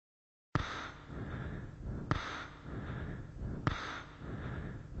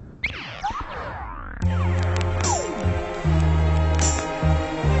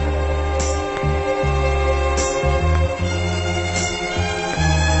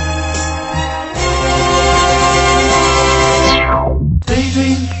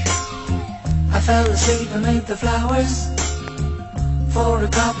fell asleep beneath the flowers for a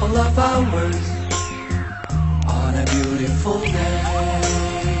couple of hours on a beautiful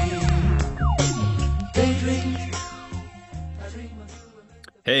day. Daydream.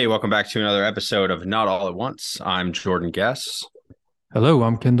 Hey, welcome back to another episode of Not All at Once. I'm Jordan Guess. Hello,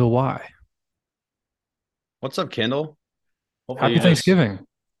 I'm Kendall Y. What's up, Kendall? Hopefully Happy you just, Thanksgiving.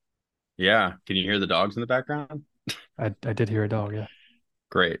 yeah. Can you hear the dogs in the background? I did hear a dog, yeah.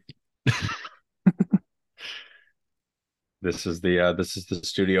 Great. This is the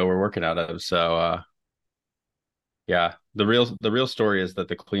studio we're working out of. So yeah, the real story is that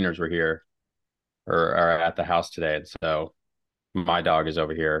the cleaners were here or are at the house today. And so my dog is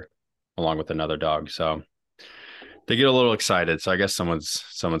over here along with another dog. So they get a little excited. So I guess someone's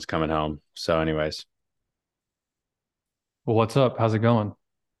coming home. So anyways, Well, what's up? How's it going?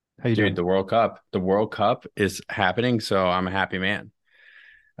 How you dude, doing? the World Cup is happening. So I'm a happy man.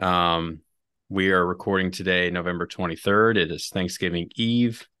 Um, we are recording today, November 23rd. It is Thanksgiving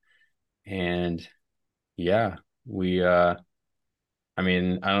Eve. And yeah, I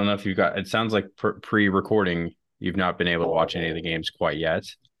mean, I don't know if it sounds like pre-recording, you've not been able to watch any of the games quite yet,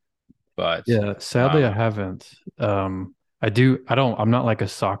 but Yeah, sadly I um, haven't. I'm not like a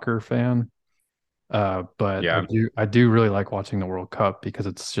soccer fan, but yeah. I do really like watching the World Cup because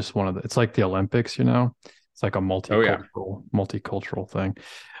it's just it's like the Olympics, you know? It's like a Oh yeah. multicultural thing.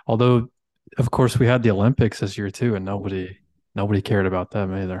 Although, of course, we had the Olympics this year too, and nobody cared about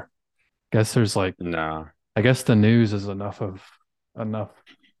them either. Guess there's like No. I guess the news is enough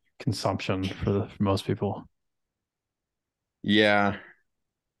consumption for most people. Yeah.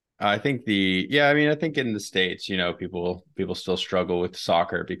 I mean, I think in the States, people still struggle with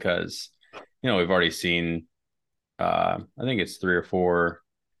soccer because, we've already seen I think it's three or four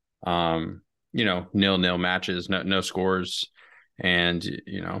nil-nil matches, no scores. And,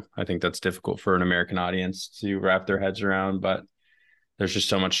 I think that's difficult for an American audience to wrap their heads around, but there's just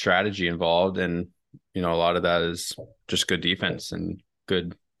so much strategy involved. And, a lot of that is just good defense and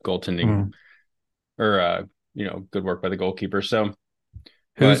good goaltending Mm. or, good work by the goalkeeper. So,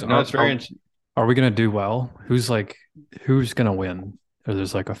 Who's but no, it's very interesting. are we gonna do well? Who's gonna win? Or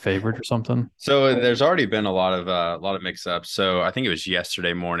there's like a favorite or something? So there's already been a lot of mix ups. So I think it was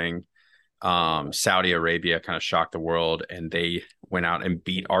yesterday morning. Saudi Arabia kind of shocked the world and they went out and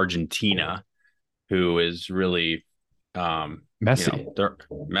beat Argentina, who is really, Messi. they're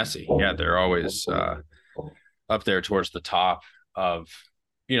messy. Yeah, they're always up there towards the top of,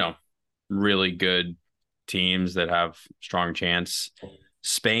 you know, really good teams that have strong chance.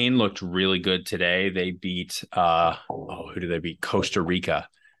 Spain looked really good today. They beat who did they beat? Costa Rica.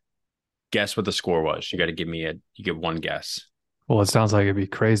 Guess what the score was? You get one guess. Well, it sounds like it'd be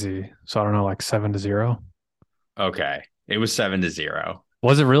crazy. So I don't know, like 7-0. Okay. It was 7-0.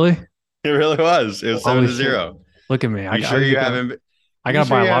 Was it really? It really was. It was seven Holy to shit. zero. Look at me. You sure you haven't I you gotta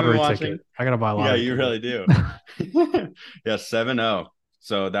sure buy a you haven't been lottery watching? ticket. I gotta buy a Yeah, lottery you ticket. really do. Yeah, 7-0.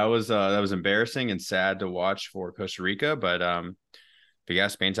 So that was embarrassing and sad to watch for Costa Rica, but yeah,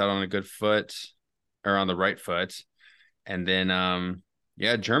 Spain's out on a good foot or on the right foot. And then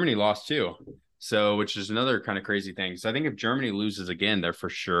yeah, Germany lost too. So which is another kind of crazy thing. So I think if Germany loses again, they're for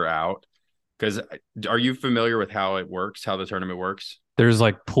sure out. Because are you familiar with how it works, how the tournament works? There's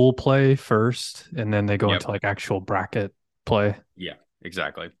like pool play first, and then they go Yep. into like actual bracket play. Yeah,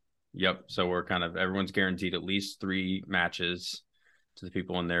 exactly. Yep. So everyone's guaranteed at least three matches to the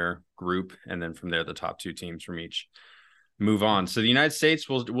people in their group, and then from there, the top two teams from each move on. So the United States,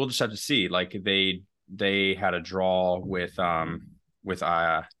 we'll just have to see. Like they had a draw with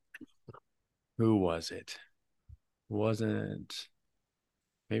who was it? Wasn't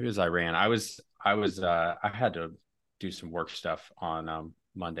maybe it was Iran. I had to do some work stuff on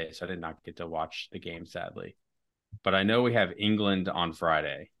Monday, so I did not get to watch the game sadly. But I know we have England on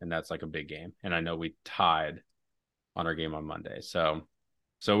Friday, and that's like a big game. And I know we tied on our game on Monday. So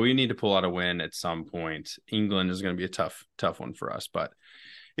we need to pull out a win at some point. England is going to be a tough one for us. But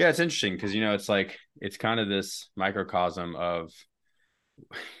yeah, it's interesting because it's kind of this microcosm of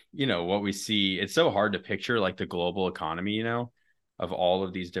what we see. It's so hard to picture like the global economy, of all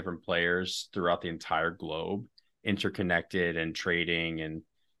of these different players throughout the entire globe, interconnected and trading and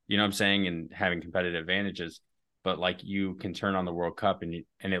what I'm saying, and having competitive advantages. But like you can turn on the World Cup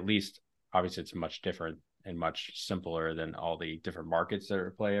and at least obviously it's much different and much simpler than all the different markets that are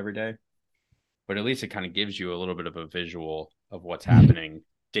at play every day. But at least it kind of gives you a little bit of a visual of what's happening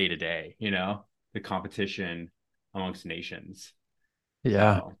day to day, the competition amongst nations.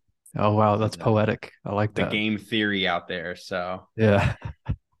 Yeah. So Oh wow, that's the, poetic. I like the that. game theory out there. So Yeah.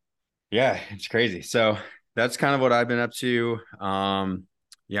 yeah, it's crazy. So that's kind of what I've been up to.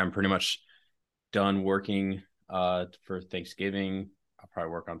 Yeah, I'm pretty much done working for Thanksgiving. I'll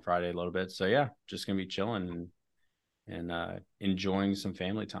probably work on Friday a little bit. So yeah, just gonna be chilling and enjoying some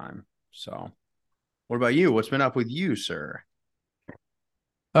family time. So what about you? What's been up with you, sir?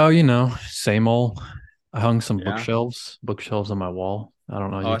 Oh, same old. I hung some Yeah. bookshelves on my wall. I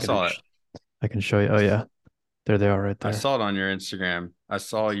don't know. Oh, I saw it. I can show you. Oh yeah, there they are right I there. saw it on your Instagram. I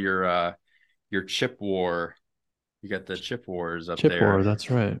saw your chip war. You got the chip wars up Chip there. War,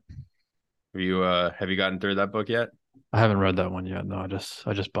 that's right. Have you gotten through that book yet? I haven't read that one yet. No, I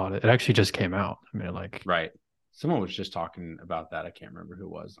just bought it. It actually just came out. I mean, like, Right. Someone was just talking about that. I can't remember who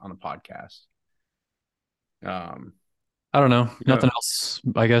it was on a podcast. Um, I don't know. you know, Nothing else.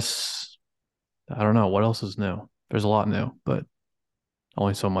 I guess I don't know what else is new. There's a lot new, but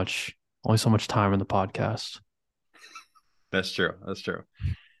only so much. Only so much time in the podcast. that's true. That's true.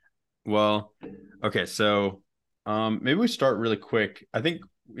 Well, okay, so maybe we start really quick. I think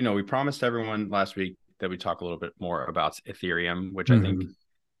we promised everyone last week that we talk a little bit more about Ethereum, which Mhm.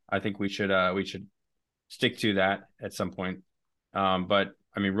 I think we should stick to that at some point. But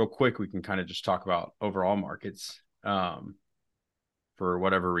I mean, real quick, we can kind of just talk about overall markets. For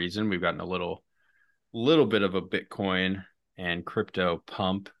whatever reason, we've gotten a little bit of a Bitcoin and crypto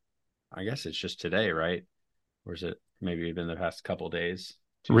pump. I guess it's just today, right? Or is it maybe even the past couple of days?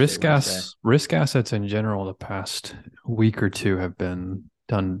 Tuesday, Wednesday. Risk assets in general the past week or two have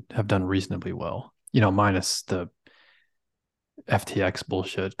done reasonably well. Minus the FTX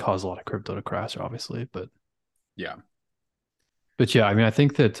bullshit caused a lot of crypto to crash, obviously, Yeah. but yeah, I mean, I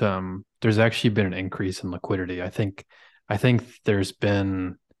think that there's actually been an increase in liquidity. I think there's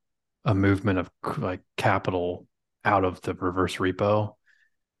been a movement of like capital out of the reverse repo,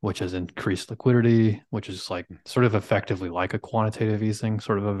 which has increased liquidity, which is like sort of effectively like a quantitative easing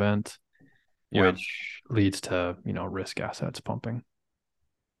sort of event, Yeah. which leads to, risk assets pumping.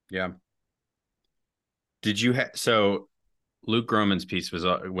 Yeah. Did you so Luke Groman's piece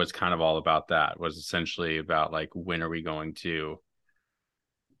was kind of all about that, was essentially about like when are we going to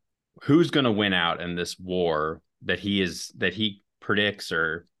who's going to win out in this war that he predicts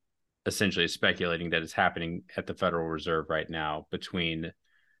or essentially is speculating that is happening at the Federal Reserve right now between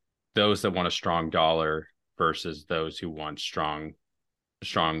those that want a strong dollar versus those who want strong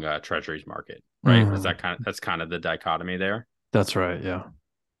treasuries market, right? Is Mhm. that's kind of the dichotomy there? That's right. Yeah.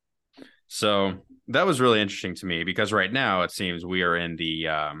 So that was really interesting to me because right now it seems we are in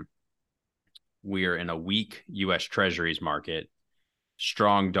a weak U.S. Treasuries market,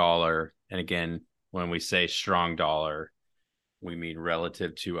 strong dollar, and again, when we say strong dollar, we mean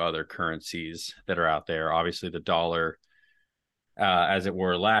relative to other currencies that are out there. Obviously, the dollar, as it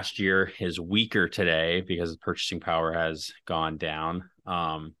were last year, is weaker today because the purchasing power has gone down.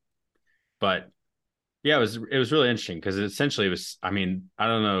 But yeah, it was really interesting because essentially it was. I mean, I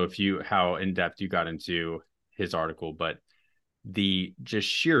don't know if you how in depth you got into his article, but the just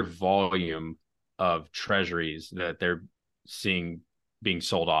sheer volume of treasuries that they're seeing being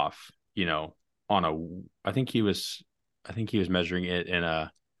sold off, on a I think he was measuring it in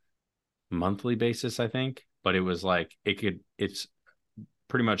a monthly basis, I think, but it was like it's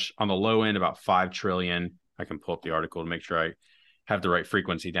pretty much on the low end about 5 trillion. I can pull up the article to make sure I have the right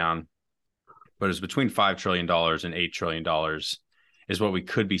frequency down, but it's between $5 trillion and $8 trillion is what we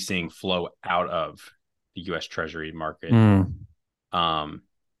could be seeing flow out of the US Treasury market Mm. um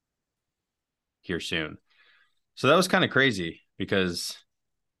here soon. So that was kind of crazy because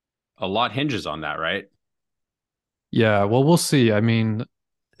a lot hinges on that, right? Yeah. Well, we'll see. I mean,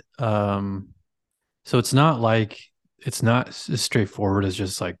 um, so it's not as straightforward as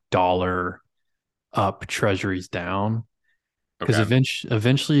just like dollar up, treasuries down. Because Okay.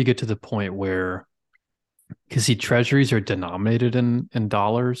 eventually you get to the point where, because see, treasuries are denominated in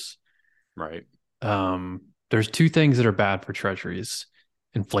dollars. Right. There's two things that are bad for treasuries.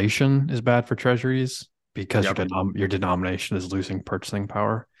 Inflation is bad for treasuries because Yep. your denomination is losing purchasing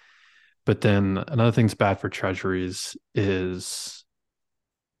power. But then another thing's bad for treasuries is,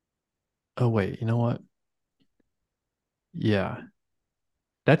 oh wait, you know what? Yeah,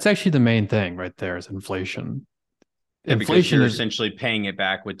 that's actually the main thing right there is inflation. Yeah, because Inflation you're is, essentially paying it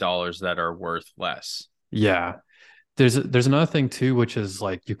back with dollars that are worth less. yeah. There's another thing too, which is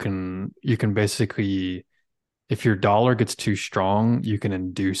like you can basically, if your dollar gets too strong, you can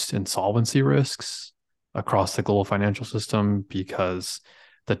induce insolvency risks across the global financial system because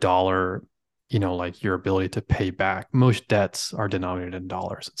the dollar, like your ability to pay back, most debts are denominated in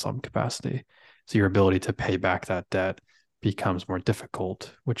dollars in some capacity. So your ability to pay back that debt becomes more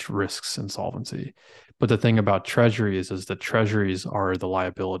difficult, which risks insolvency. But the thing about treasuries is that treasuries are the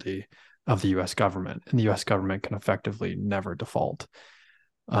liability of the US government, and the US government can effectively never default.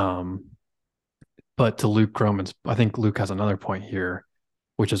 Um, But to Luke Groman's, I think Luke has another point here,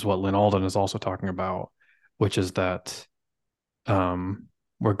 which is what Lynn Alden is also talking about, which is that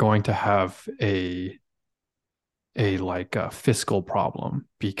we're going to have a fiscal problem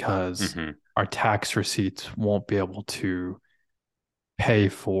because Mm-hmm. our tax receipts won't be able to pay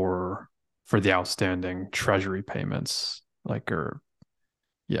for the outstanding treasury payments, like, or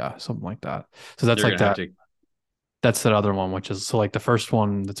yeah, something like that. So that's They're like gonna have that. to. That's that other one, which is so like the first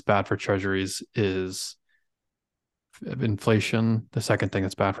one that's bad for treasuries is inflation. The second thing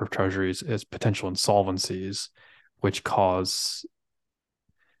that's bad for treasuries is potential insolvencies, which cause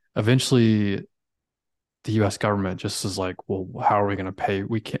eventually the US government just is like, well, how are we going to pay?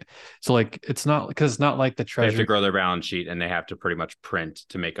 We can't. So like, it's not because it's not like the They have to treasury. grow their balance sheet, and they have to pretty much print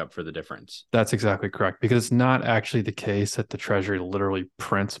to make up for the difference. That's exactly correct because it's not actually the case that the treasury literally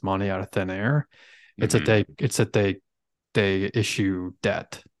prints money out of thin air. Mm-hmm. It's that they issue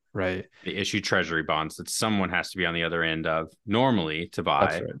debt, right? They issue treasury bonds that someone has to be on the other end of normally to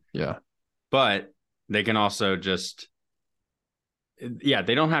That's buy, right. Yeah. but they can also just, yeah,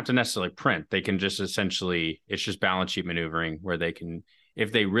 they don't have to necessarily print. They can just essentially, it's just balance sheet maneuvering where they can,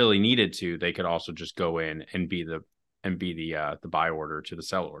 if they really needed to, they could also just go in and be the buy order to the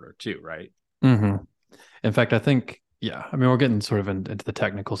sell order too, right? hmm In fact, I think, yeah, I mean, we're getting sort of into the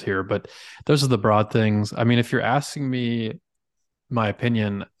technicals here, but those are the broad things. I mean, if you're asking me my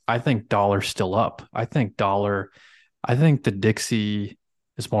opinion, I think dollar's still up. I think the Dixie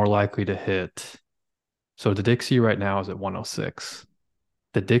is more likely to hit. So the Dixie right now is at 106.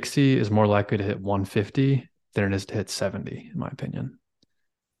 The Dixie is more likely to hit 150 than it is to hit 70, in my opinion.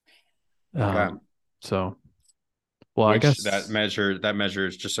 Okay. So, well, I Which guess, that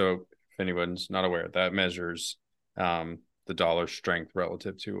measures, just so if anyone's not aware, that measures the dollar strength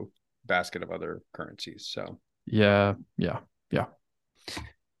relative to a basket of other currencies. So yeah, yeah, yeah.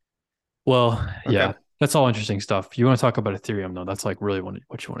 Well, okay. yeah, that's all interesting stuff. You want to talk about Ethereum, though? That's like really what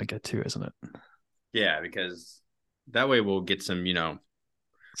you want to get to, isn't it? Yeah, because that way we'll get some,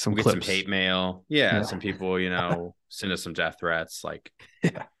 Some we'll get some clips. hate mail. Yeah, Yeah. some people, send us some death threats. Like,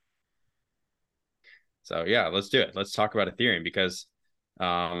 Yeah. so yeah, let's do it. Let's talk about Ethereum because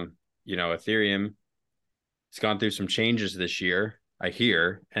Ethereum it's gone through some changes this year, I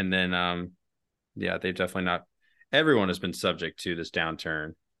hear. And then yeah, they've definitely not everyone has been subject to this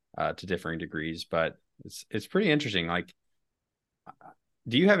downturn to differing degrees, but it's pretty interesting. Like,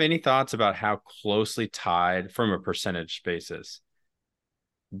 do you have any thoughts about how closely tied from a percentage basis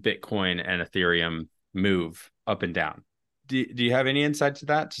Bitcoin and Ethereum move up and down? Do you have any insight to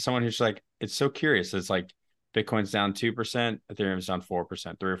that? To someone who's like, it's so curious. It's like Bitcoin's down 2%, Ethereum's down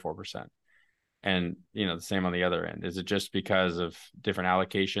 4%, 3 or 4%. And the same on the other end. Is it just because of different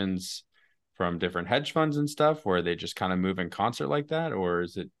allocations from different hedge funds and stuff where they just kind of move in concert like that? Or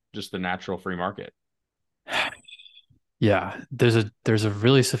is it just the natural free market? Yeah, there's a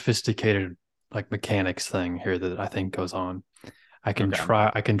really sophisticated like mechanics thing here that I think goes on. Okay.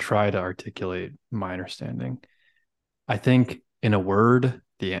 I can try to articulate my understanding. I think in a word,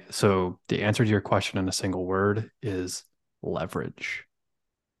 the answer to your question in a single word is leverage.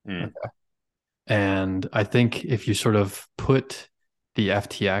 Mm. Okay. And I think if you sort of put the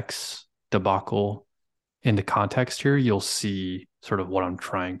FTX debacle into context here, you'll see sort of what I'm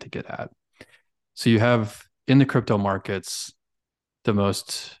trying to get at. So you have in the crypto markets the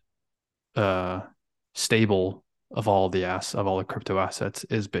most uh, stable of all the crypto assets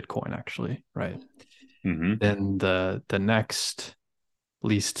is Bitcoin, actually, right? Mm-hmm. Then the next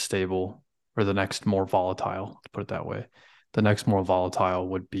least stable or the next more volatile, let's put it that way, the next more volatile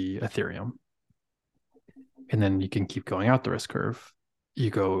would be Ethereum, and then you can keep going out the risk curve. You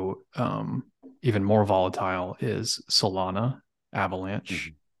go even more volatile is Solana, Avalanche,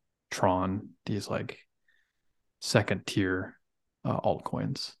 Mm-hmm. Tron, these like second tier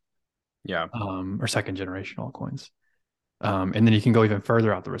altcoins, Yeah. or second generation altcoins. And then you can go even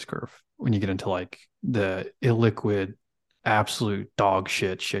further out the risk curve when you get into like the illiquid, absolute dog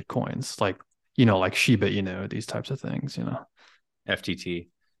shit coins, like, like Shiba Inu, these types of things, FTT.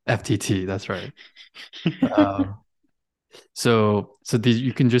 FTT, that's right. Um,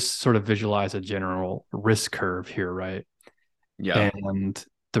 you can just sort of visualize a general risk curve here, right? Yeah. And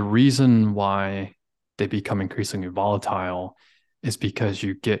the reason why they become increasingly volatile is because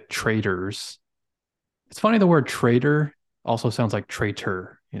you get traders. It's funny, the word trader also sounds like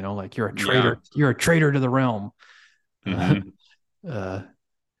traitor, like Yeah. you're a traitor to the realm. Uh, Mm-hmm. uh,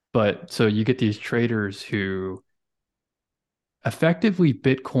 but so you get these traders who effectively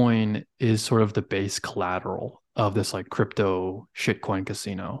Bitcoin is sort of the base collateral of this like crypto shitcoin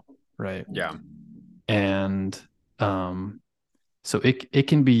casino, right? Yeah. And um, So it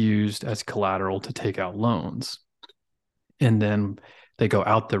can be used as collateral to take out loans. And then they go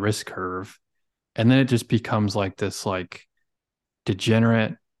out the risk curve. And then it just becomes like this like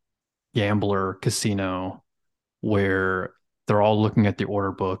degenerate gambler casino where they're all looking at the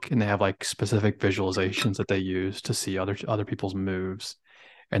order book and they have like specific visualizations that they use to see other people's moves.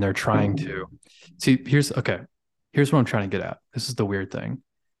 And they're trying to see here's what I'm trying to get at. This is the weird thing.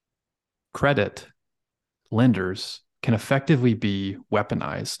 Credit lenders can effectively be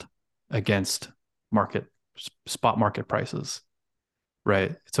weaponized against market spot market prices,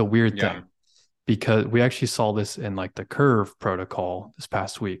 right? It's a weird thing because we actually saw this in like the Curve protocol this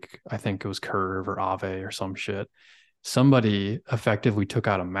past week. I think it was Curve or Aave or some shit. Somebody effectively took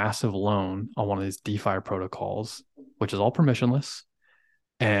out a massive loan on one of these DeFi protocols, which is all permissionless,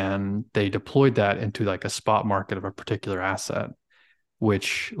 and they deployed that into like a spot market of a particular asset,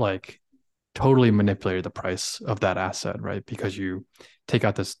 which like totally manipulated the price of that asset, right? Because you take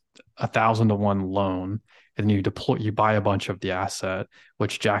out this 1,000 to 1 loan and you buy a bunch of the asset,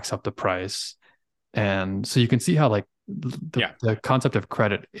 which jacks up the price. And so you can see how like the concept of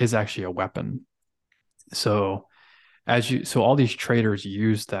credit is actually a weapon. So so all these traders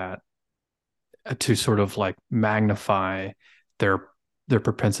use that to sort of like magnify their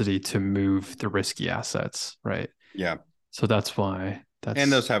propensity to move the risky assets, right? Yeah. So that's why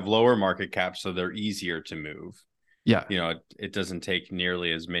and those have lower market caps, so they're easier to move. Yeah. It doesn't take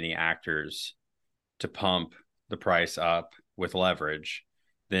nearly as many actors to pump the price up with leverage,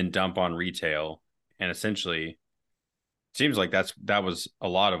 then dump on retail. And essentially, it seems like that was a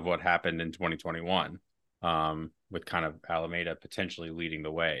lot of what happened in 2021, with kind of Alameda potentially leading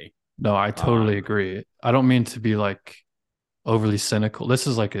the way. No, I totally agree. I don't mean to be like overly cynical. This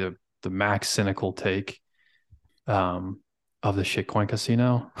is like the max cynical take of the shitcoin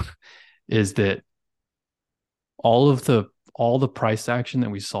casino is that all the price action that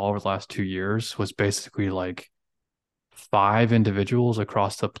we saw over the last 2 years was basically like 5 individuals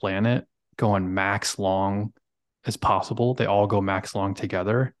across the planet going max long as possible. They all go max long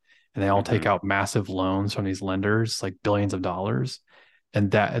together and they all take out massive loans from these lenders, like billions of dollars.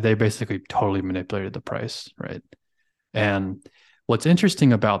 And that they basically totally manipulated the price, right? And what's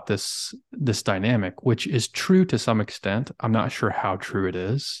interesting about this dynamic, which is true to some extent, I'm not sure how true it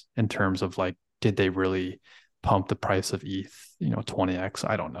is in terms of like, did they really pump the price of ETH, 20x?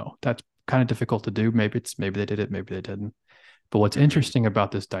 I don't know. That's kind of difficult to do. Maybe they did it, maybe they didn't. But what's interesting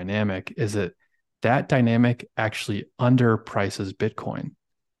about this dynamic is that dynamic actually underprices Bitcoin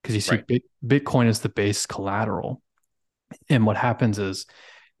because you see Bitcoin is the base collateral. And what happens is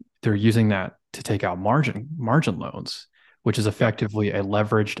they're using that to take out margin loans, which is effectively a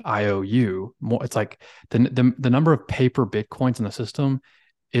leveraged IOU. It's like the number of paper Bitcoins in the system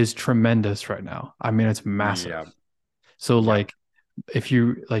is tremendous right now. I mean, it's massive. Yeah. So like if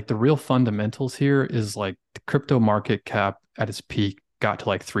you like the real fundamentals here is like the crypto market cap at its peak got to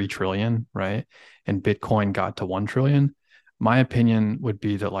like 3 trillion, right? And Bitcoin got to 1 trillion. My opinion would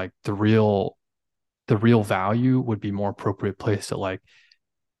be that like the real value would be more appropriate place at like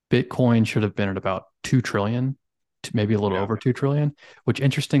Bitcoin should have been at about 2 trillion, to maybe a little over 2 trillion, which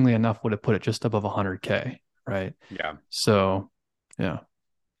interestingly enough would have put it just above 100K, right? Yeah. So, yeah.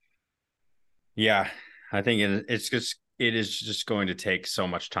 Yeah. I think it is just going to take so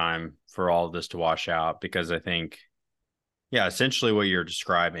much time for all of this to wash out because I think, essentially what you're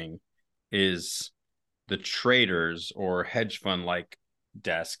describing is the traders or hedge fund like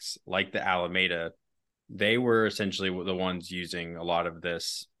desks like the Alameda, they were essentially the ones using a lot of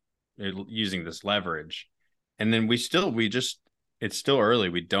this, using this leverage. And then it's still early.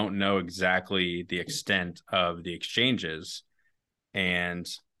 We don't know exactly the extent of the exchanges. And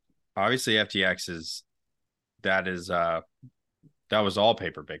obviously FTX that was all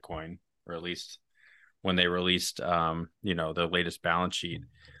paper Bitcoin, or at least when they released, the latest balance sheet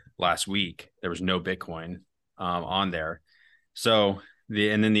last week, there was no Bitcoin on there. So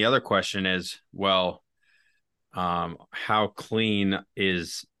and then the other question is, well, how clean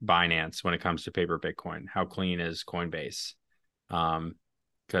is Binance when it comes to paper Bitcoin? How clean is Coinbase?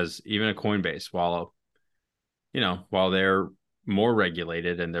 Because even a Coinbase, while they're more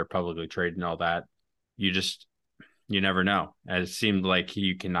regulated and they're publicly traded and all that, you never know. And it seemed like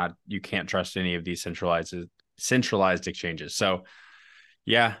you can't trust any of these centralized exchanges. So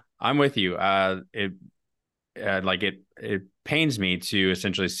yeah, I'm with you. It pains me to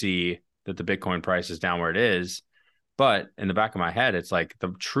essentially see that the Bitcoin price is down where it is, but in the back of my head, it's like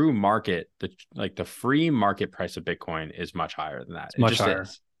the true market, the free market price of Bitcoin is much higher than that. It's much higher.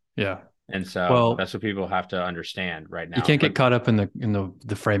 Yeah. And so that's what people have to understand right now. You can't get caught up in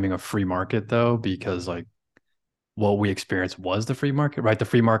the framing of free market though, because like what we experienced was the free market, right? The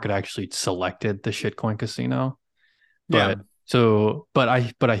free market actually selected the shitcoin casino. Yeah. But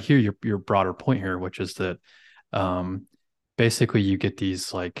but I hear your broader point here, which is that um basically you get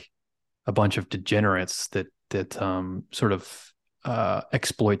these like a bunch of degenerates that sort of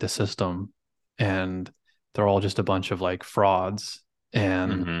exploit the system, and they're all just a bunch of like frauds,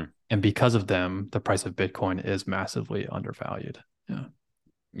 and Hmm. because of them the price of Bitcoin is massively undervalued. Yeah.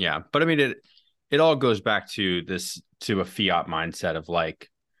 Yeah. But I mean, it all goes back to a fiat mindset of like,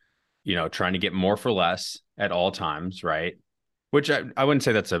 trying to get more for less at all times, right? Which I wouldn't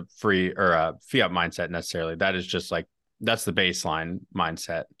say that's a free or a fiat mindset necessarily. That is just like, that's the baseline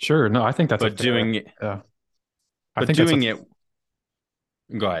mindset. Sure. No, I think that's a But fair, doing it, yeah. I but think that's doing it,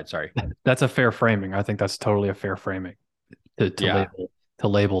 go ahead. Sorry. a fair framing. I think that's totally a fair framing to Yeah.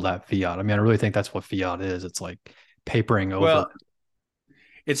 label that fiat. I mean, I really think that's what fiat is. It's like papering over. Well,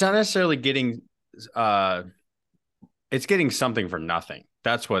 it's not necessarily getting, uh, it's getting something for nothing.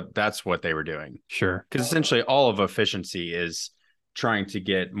 That's what they were doing. Sure. Because essentially all of efficiency is trying to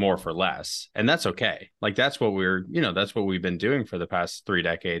get more for less. And that's okay. Like that's what we've been doing for the past 3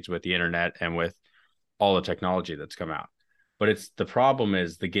 decades with the internet and with all the technology that's come out. But the problem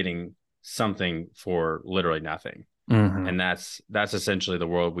is the getting something for literally nothing. Hmm. And that's essentially the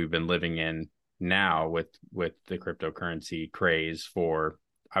world we've been living in now with the cryptocurrency craze for,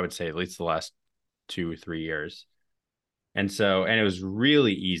 I would say, at least the last 2 or 3 years. And it was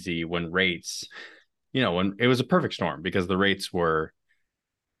really easy when rates, when it was a perfect storm because the rates were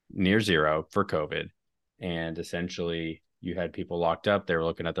near zero for COVID. And essentially you had people locked up. They were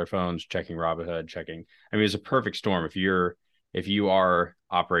looking at their phones, checking Robinhood, checking. I mean, it was a perfect storm. If you are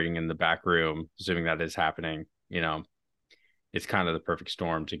operating in the back room, assuming that is happening, it's kind of the perfect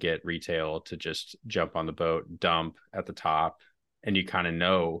storm to get retail to just jump on the boat, dump at the top. And you kind of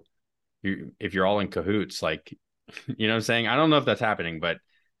know if you're all in cahoots, like, you know what I'm saying? I don't know if that's happening, but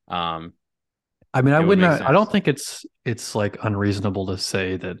um, I mean, it would make I don't sense. think it's like unreasonable to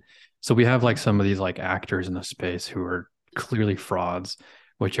say that. So we have like some of these like actors in the space who are clearly frauds,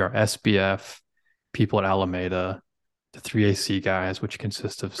 which are SBF, people at Alameda, the 3AC guys, which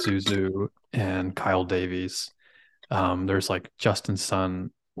consist of Zuzu and Kyle Davies. There's like Justin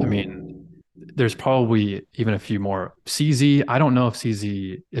Sun. I mean, there's probably even a few more. CZ, I don't know if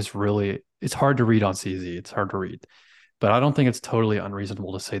CZ is really, it's hard to read on CZ. It's hard to read, but I don't think it's totally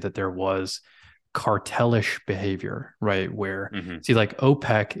unreasonable to say that there was cartelish behavior, right? Where, Hmm. see, like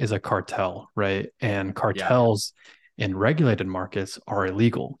OPEC is a cartel, right? And Yeah. cartels in regulated markets are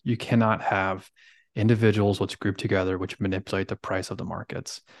illegal. You cannot have individuals which group together, which manipulate the price of the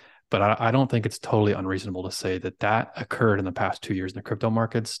markets. But I don't think it's totally unreasonable to say that that occurred in the past 2 years in the crypto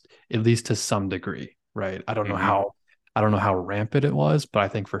markets, at least to some degree, right? Hmm. I don't know how rampant it was, but I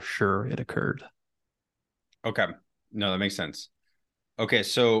think for sure it occurred. Okay. No, that makes sense. Okay,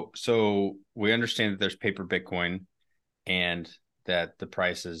 so we understand that there's paper Bitcoin and that the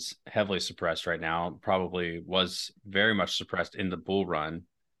price is heavily suppressed right now. Probably was very much suppressed in the bull run.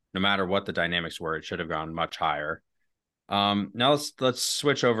 No matter what the dynamics were, it should have gone much higher. Now let's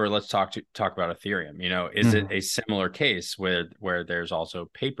switch over. Let's talk about Ethereum. Is it Mhm. a similar case where there's also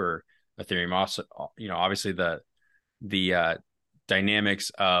paper Ethereum? Also, obviously the dynamics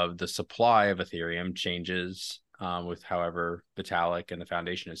of the supply of Ethereum changes with however Vitalik and the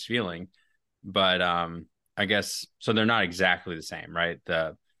foundation is feeling. But I guess so they're not exactly the same, right?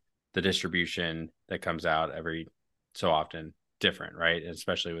 The distribution that comes out every so often different, right?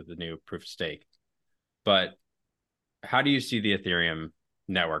 Especially with the new proof of stake. But how do you see the Ethereum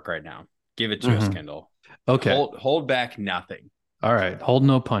network right now? Give it to us, Mhm. Kendall. Okay. Hold back nothing. All right. Hold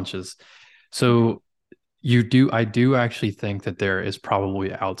no punches. Mm-hmm. So I do actually think that there is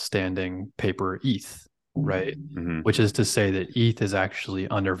probably outstanding paper ETH, right? Mm-hmm. Which is to say that ETH is actually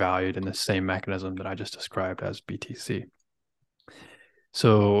undervalued in the same mechanism that I just described as BTC.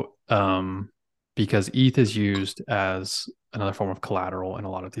 So, because ETH is used as another form of collateral in a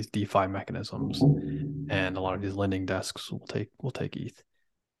lot of these DeFi mechanisms, and a lot of these lending desks will take ETH.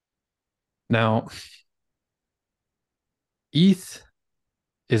 Now, ETH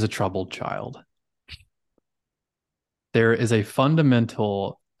is a troubled child. There is a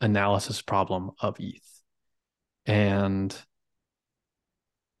fundamental analysis problem of ETH, and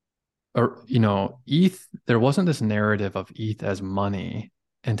or ETH. There wasn't this narrative of ETH as money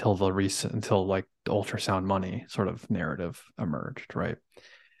until like the ultrasound money sort of narrative emerged, right?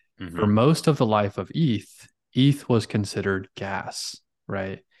 For Mm-hmm. most of the life of ETH was considered gas,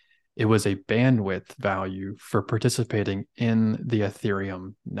 right? It was a bandwidth value for participating in the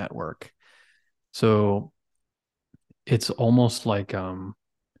Ethereum network. So it's almost like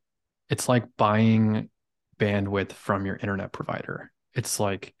it's like buying bandwidth from your internet provider. It's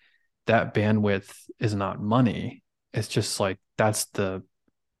like that bandwidth is not money. It's just like that's the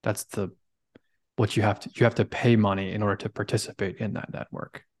what you have to pay money in order to participate in that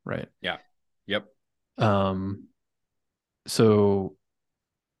network, right? Yeah. Yep. Um, so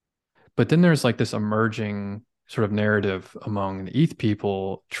but then there's like this emerging sort of narrative among the ETH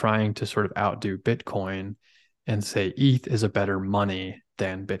people trying to sort of outdo Bitcoin and say ETH is a better money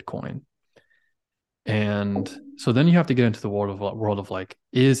than Bitcoin. And so then you have to get into the world of like,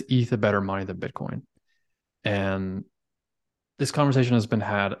 is ETH a better money than Bitcoin? And this conversation has been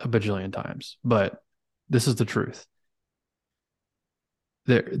had a bajillion times, but this is the truth.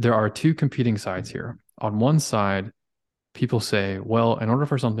 There are two competing sides here. On one side, people say, well, in order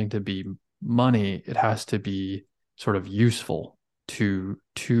for something to be money, it has to be sort of useful to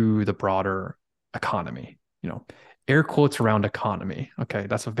the broader economy. You know, air quotes around economy. Okay,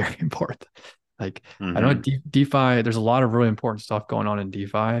 that's a very important. Like I know DeFi, there's a lot of really important stuff going on in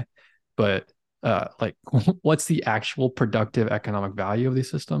DeFi, but like what's the actual productive economic value of these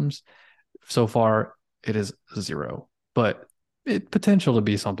systems? So far, it is zero, but it potential to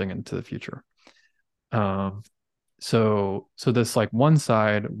be something into the future. Um, so this like one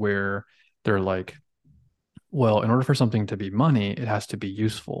side where they're like, well, in order for something to be money, it has to be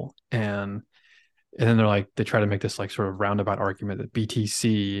useful. And then they're like, they try to make this like sort of roundabout argument that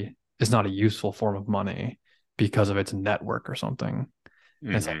BTC is not a useful form of money because of its network or something.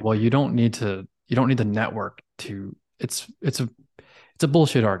 And it's like, well, you don't need the network to it's a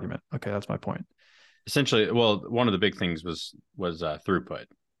bullshit argument. Okay, that's my point. Essentially, well, one of the big things was throughput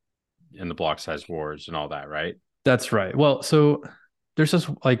in the block size wars and all that, right? That's right. Well, so there's this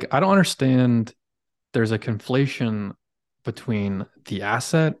like I don't understand there's a conflation between the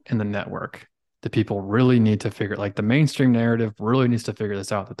asset and the network that people really need to figure like the mainstream narrative really needs to figure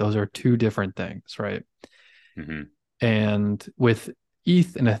this out that those are two different things, right? Mm-hmm. And with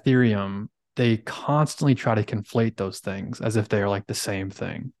ETH and Ethereum, they constantly try to conflate those things as if they are like the same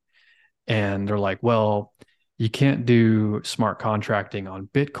thing. And they're like, well, you can't do smart contracting on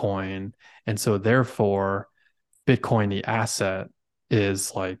Bitcoin. And so therefore, Bitcoin, the asset,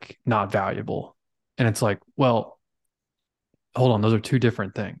 is like not valuable. And it's like, well, hold on, those are two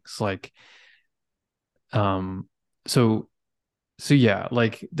different things. Like, um, so so yeah,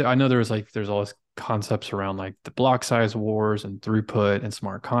 like I know there's all this concepts around like the block size wars and throughput and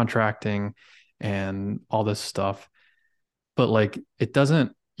smart contracting and all this stuff. But like it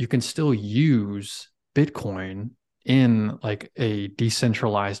doesn't, you can still use Bitcoin in like a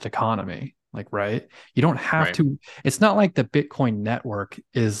decentralized economy. Like, right? You don't have Right. to, it's not like the Bitcoin network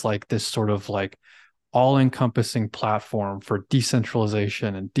is like this sort of like all-encompassing platform for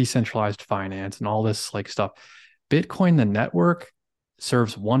decentralization and decentralized finance and all this like stuff. Bitcoin, the network,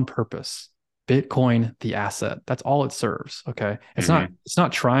 serves one purpose. Bitcoin, the asset. That's all it serves. Okay. It's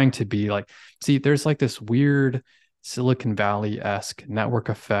not trying to be like, see, there's like this weird Silicon Valley-esque network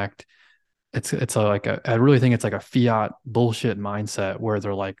effect. It's a, like a, I really think it's like a fiat bullshit mindset where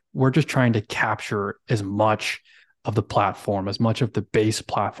they're like, we're just trying to capture as much of the platform, as much of the base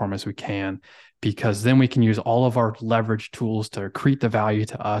platform as we can, because then we can use all of our leverage tools to accrete the value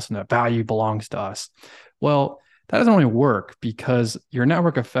to us and that value belongs to us. Well, that doesn't really work because your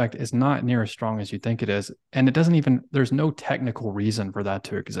network effect is not near as strong as you think it is. And it doesn't even, there's no technical reason for that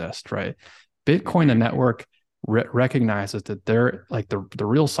to exist, right? Bitcoin, the network, recognizes that they're like the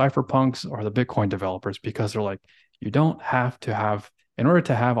real cypherpunks are the Bitcoin developers because they're like, you don't have to have, in order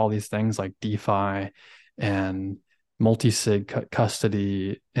to have all these things like DeFi and multi-sig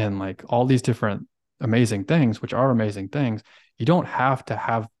custody and like all these different amazing things, which are amazing things, you don't have to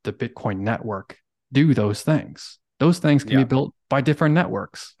have the Bitcoin network do those things. Those things can be built by different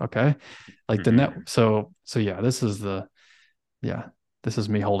networks. Okay. Like the net. So yeah, this is this is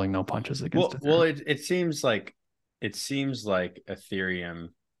me holding no punches against it. Well, it seems like Ethereum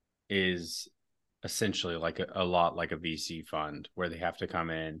is essentially like a lot like a VC fund where they have to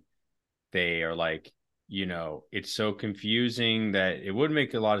come in. They are like, it's so confusing that it would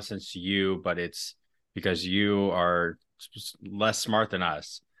make a lot of sense to you, but it's because you are less smart than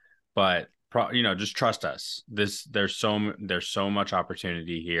us. But just trust us. There's so much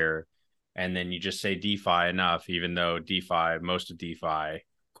opportunity here. And then you just say DeFi enough, even though most of DeFi,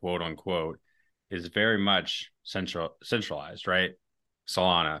 quote unquote, is very much centralized, right?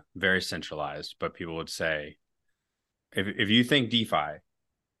 Solana, very centralized, but people would say, if you think DeFi,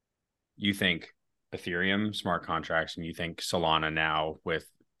 you think Ethereum smart contracts, and you think Solana now with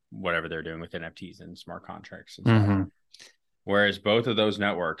whatever they're doing with NFTs and smart contracts and stuff. Whereas both of those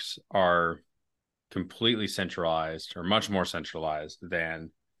networks are completely centralized or much more centralized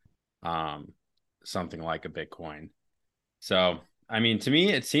than something like a Bitcoin. So, I mean, to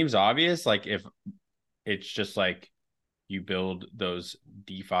me, it seems obvious. Like if it's just like you build those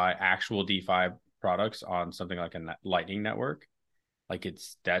actual DeFi products on something like a Lightning network, like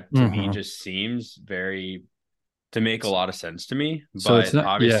it's that to me just seems very to make a lot of sense to me. So it's But not,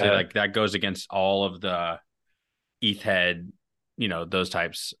 obviously, yeah, like that goes against all of the ETH head, those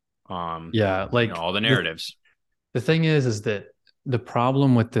types, yeah. Like all the narratives. the thing is that the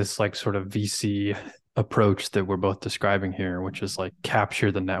problem with this like sort of VC approach that we're both describing here, which is like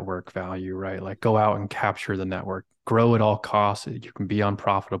capture the network value, right? Like go out and capture the network, grow at all costs. You can be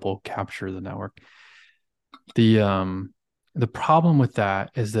unprofitable, capture the network. The problem with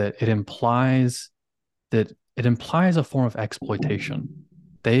that is that it implies a form of exploitation.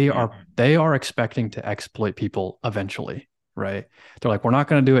 They are expecting to exploit people eventually, right? They're like, we're not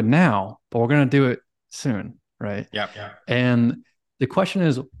going to do it now, but we're going to do it soon, right? Yep. Yeah. And the question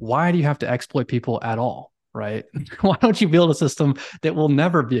is, why do you have to exploit people at all, right? Why don't you build a system that will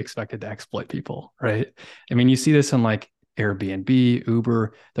never be expected to exploit people, right? I mean, you see this in like Airbnb,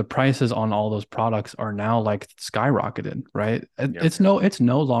 Uber, the prices on all those products are now like skyrocketed, right? Yep. It's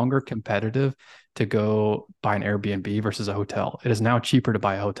no longer competitive to go buy an Airbnb versus a hotel. It is now cheaper to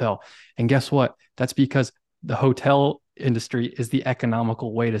buy a hotel. And guess what? That's because the hotel industry is the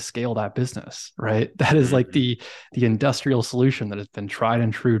economical way to scale that business, right? That is like the industrial solution that has been tried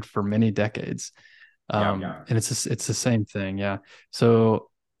and true for many decades. And it's the same thing. Yeah. So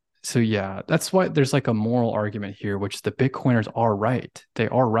yeah, that's why there's like a moral argument here, which the Bitcoiners are right. They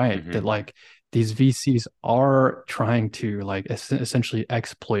are right that like these VCs are trying to like essentially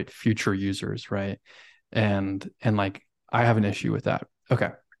exploit future users, right? And like I have an issue with that. Okay.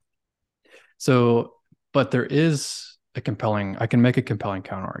 So, but there is I can make a compelling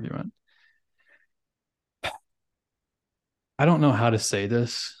counter argument. I don't know how to say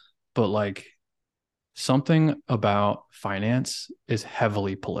this, but like something about finance is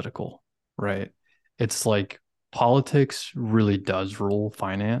heavily political, right? It's like politics really does rule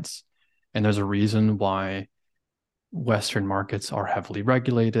finance. And there's a reason why Western markets are heavily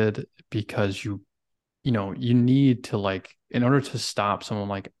regulated because you need to like, in order to stop someone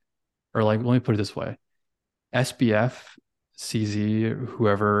like, or like, let me put it this way, SBF, CZ,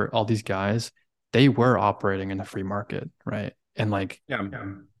 whoever, all these guys, they were operating in the free market, right? And like,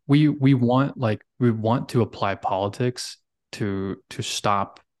 we want to apply politics to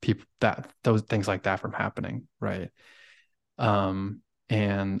stop people that those things like that from happening, right?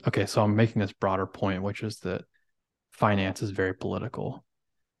 And okay, so I'm making this broader point, which is that finance is very political.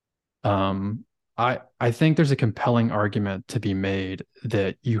 I think there's a compelling argument to be made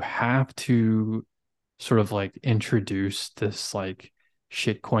that you have to sort of like introduce this like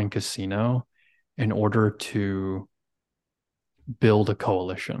shitcoin casino in order to build a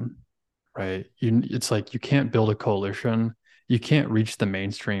coalition, right? It's like you can't build a coalition. You can't reach the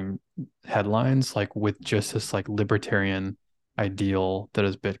mainstream headlines like with just this like libertarian ideal that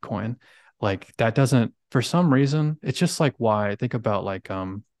is Bitcoin. Like that doesn't, for some reason, it's just like why I think about like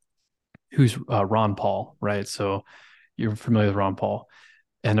who's Ron Paul, right? So you're familiar with Ron Paul.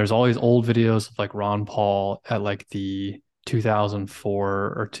 And there's all these old videos of like Ron Paul at like the 2004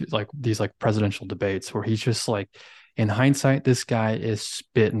 or like these like presidential debates where he's just like, in hindsight, this guy is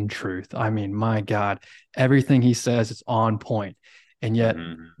spitting truth. I mean, my God, everything he says is on point, and yet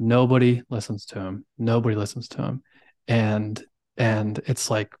nobody listens to him. Nobody listens to him, and it's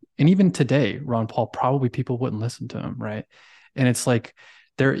like, and even today, Ron Paul, probably people wouldn't listen to him, right? And it's like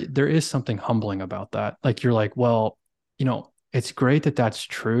there is something humbling about that. Like you're like, well, it's great that that's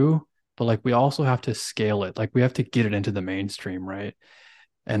true, but like we also have to scale it. Like we have to get it into the mainstream, right?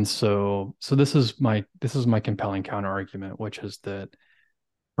 And so this is my compelling counter argument, which is that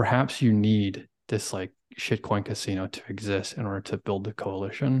perhaps you need this like shitcoin casino to exist in order to build the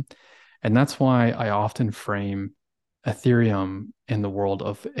coalition. And that's why I often frame Ethereum in the world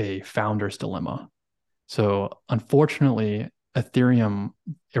of a founder's dilemma. So unfortunately, Ethereum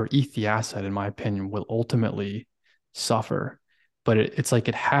or ETH, the asset, in my opinion, will ultimately suffer. But it's like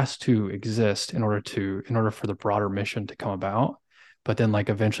it has to exist in order for the broader mission to come about. But then like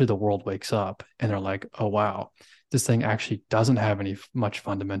eventually the world wakes up and they're like, oh wow, this thing actually doesn't have any much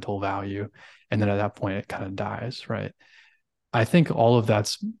fundamental value. And then at that point it kind of dies, right? I think all of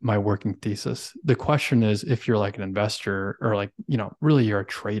that's my working thesis. The question is if you're like an investor or like, really you're a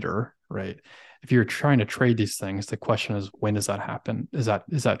trader, right? If you're trying to trade these things, the question is, when does that happen? Is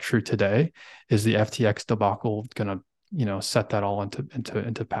that true today? Is the FTX debacle gonna, set that all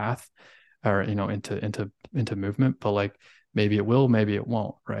into path or, into movement? But like maybe it will, maybe it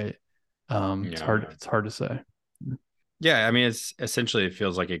won't, right? It's hard to say. Yeah, I mean, it's essentially, it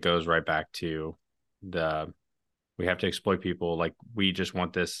feels like it goes right back to we have to exploit people. Like, we just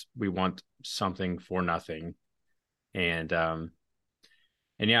want this. We want something for nothing. And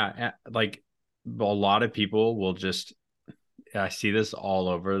yeah, like a lot of people will just, I see this all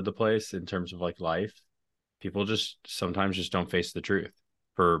over the place in terms of like life. People just sometimes just don't face the truth,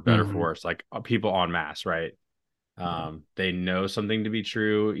 for better or for Mhm. worse. Like people en masse, right? They know something to be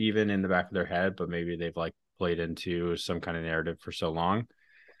true even in the back of their head, but maybe they've like played into some kind of narrative for so long.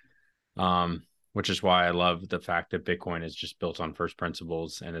 Which is why I love the fact that Bitcoin is just built on first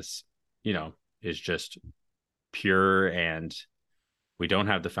principles, and it's, is just pure, and we don't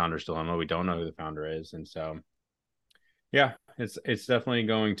have the founder's dilemma. We don't know who the founder is. And so, yeah, it's definitely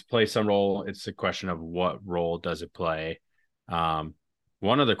going to play some role. It's a question of what role does it play. Um,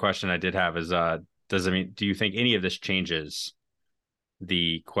 One other question I did have is, do you think any of this changes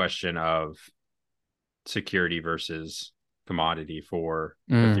the question of security versus commodity for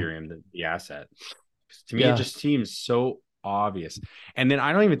Mm. Ethereum, the asset? 'Cause to me, it Yeah. just seems so obvious. And then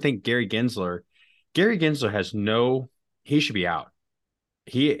I don't even think Gary Gensler has no, he should be out.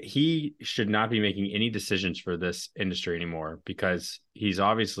 He should not be making any decisions for this industry anymore, because he's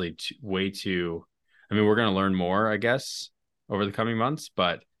obviously way too. I mean, we're going to learn more, I guess, over the coming months,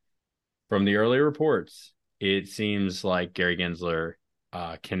 but from the early reports, it seems like Gary Gensler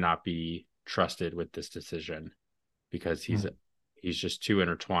cannot be trusted with this decision, because Mm. he's just too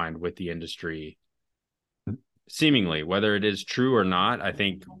intertwined with the industry. Seemingly, whether it is true or not, I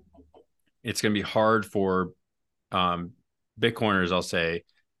think it's going to be hard for um, Bitcoiners, I'll say,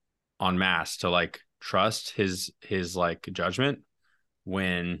 en masse, to like trust his like judgment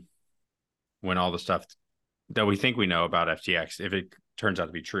when all the stuff that we think we know about FTX, if it turns out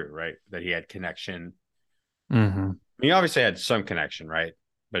to be true, right? That he had connection. Hmm. He obviously had some connection, right?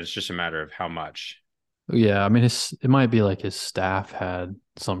 But it's just a matter of how much. Yeah, I mean, it might be like his staff had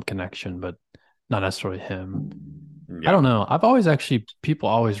some connection, but not necessarily him. I Yeah. don't know. I've always actually, people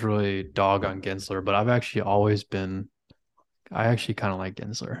always really dog on Gensler, but I've actually always been, I actually kind of like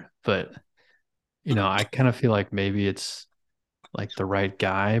Gensler, but I kind of feel like maybe it's like the right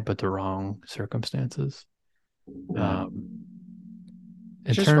guy, but the wrong circumstances. Um, It's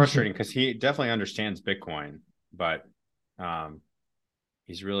in just terms of, frustrating because he definitely understands Bitcoin, but um,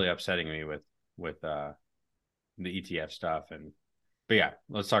 he's really upsetting me with the ETF stuff. And but yeah,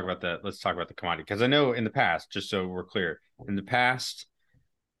 let's talk about the commodity, because I know in the past, just so we're clear, in the past,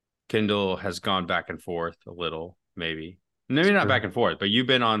 Kendall has gone back and forth a little, maybe not back sure. and forth, but you've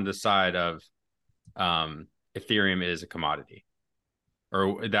been on the side of Ethereum is a commodity,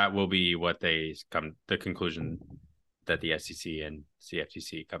 or that will be what they come the conclusion that the SEC and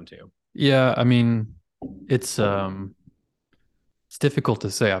CFTC come to. Yeah, I mean, it's um it's difficult to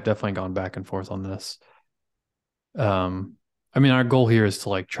say. I've definitely gone back and forth on this. Um, I mean, our goal here is to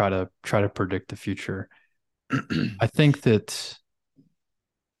like try to predict the future. I think that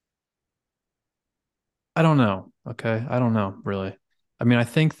I don't know. Okay. I don't know really. I mean, I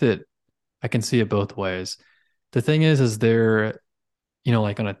think that I can see it both ways. The thing is there,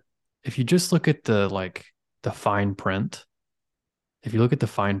 like if you just look at the fine print, if you look at the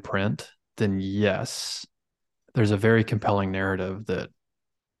fine print, then yes, there's a very compelling narrative that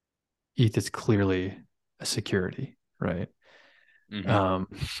ETH is clearly a security, right? Mm-hmm. Um,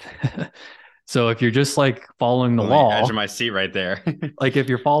 so if you're just like following the On the edge of law, my seat right there. like if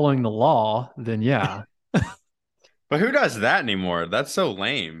you're following the law, then yeah. But who does that anymore? That's so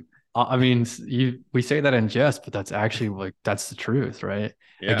lame. I mean, we say that in jest, but that's actually like that's the truth, right?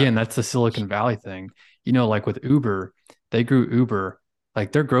 Yeah. Again, that's the Silicon Valley thing. Like with Uber, they grew Uber.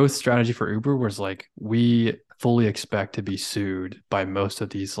 Like their growth strategy for Uber was like, we fully expect to be sued by most of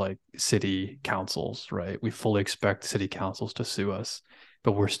these like city councils, right? We fully expect city councils to sue us,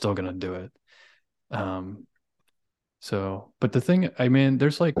 but we're still gonna do it. Um, but the thing, I mean,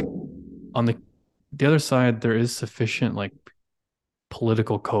 there's like on the other side, there is sufficient like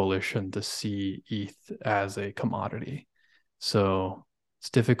political coalition to see ETH as a commodity. So it's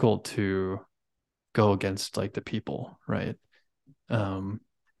difficult to go against like the people, right? Um,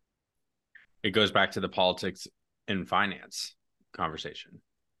 It goes back to the politics and finance conversation.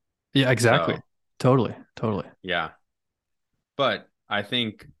 yeah, exactly. So, Totally, totally. yeah. But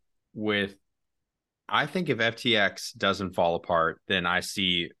with I think if FTX doesn't fall apart, then I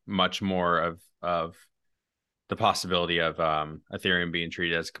see much more of the possibility of Ethereum being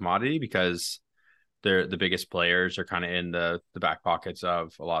treated as a commodity, because they're the biggest players are kind of in the back pockets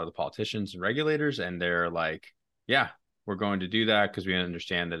of a lot of the politicians and regulators, and they're like, yeah, we're going to do that because we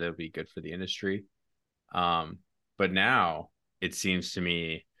understand that it'll be good for the industry. But now it seems to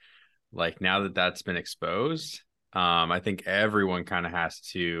me like, now that that's been exposed, I think everyone kind of has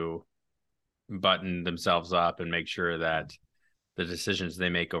to button themselves up and make sure that the decisions they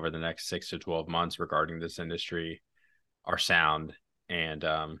make over the next 6 to 12 months regarding this industry are sound and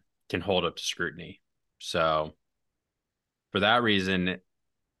can hold up to scrutiny. So for that reason,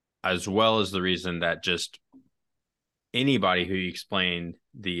 as well as the reason that just anybody who you explain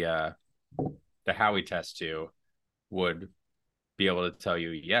the Howey test to would be able to tell you,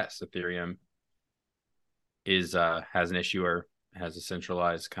 yes, Ethereum is has an issue or has a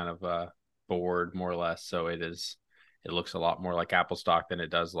centralized kind of board, more or less. So it looks a lot more like Apple stock than it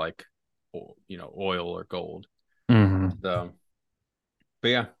does like, you know, oil or gold. Mm-hmm. So, but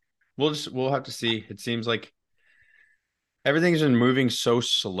yeah, we'll have to see. It seems like everything's been moving so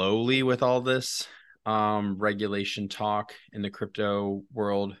slowly with all this regulation talk in the crypto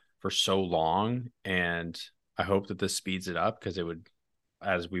world for so long, and I hope that this speeds it up, because it would,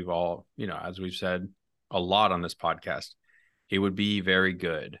 as we've all, you know, as we've said a lot on this podcast, it would be very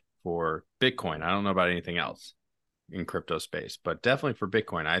good for Bitcoin. I don't know about anything else in crypto space, but definitely for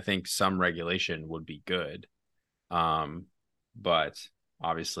Bitcoin, I think some regulation would be good. But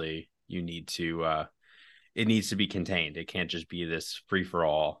obviously you need to it needs to be contained. It can't just be this free for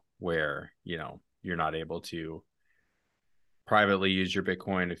all where, you know, you're not able to privately use your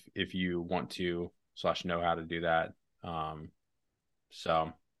Bitcoin if you want to / know how to do that.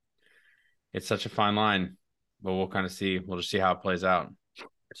 So it's such a fine line, but we'll kind of see. We'll just see how it plays out.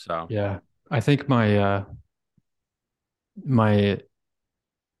 So Yeah, I think my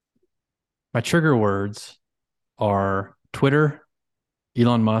trigger words are Twitter,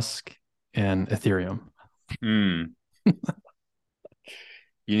 Elon Musk, and Ethereum. you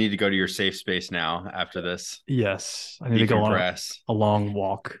need to go to your safe space now after this. Yes, I need to go on a long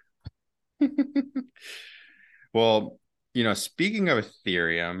walk. Well, you know, speaking of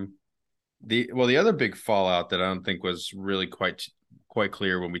Ethereum, the other big fallout that I don't think was really quite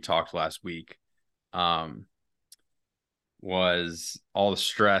clear when we talked last week, was all the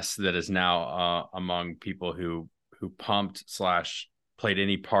stress that is now among people who pumped / played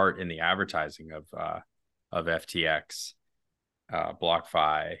any part in the advertising of FTX,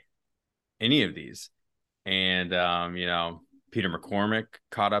 BlockFi, any of these. And you know, Peter McCormick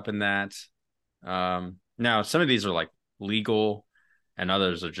caught up in that. Now some of these are like legal, and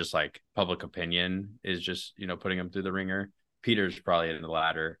others are just like public opinion is just, you know, putting them through the ringer. Peter's probably in the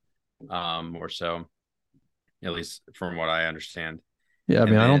latter, more so, at least from what I understand. Yeah, I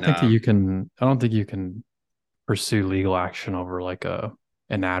mean, Then, I don't think you can pursue legal action over like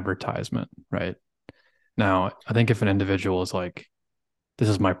an advertisement, right? Now, I think if an individual is like, this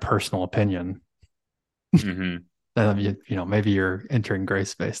is my personal opinion, mm-hmm. then you know, maybe you're entering gray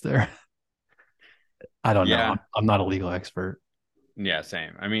space there. I don't know. I'm not a legal expert. Yeah,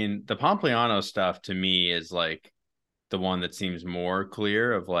 same. I mean, the Pompliano stuff to me is like the one that seems more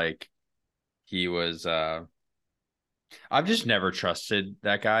clear, of like, he was I've just never trusted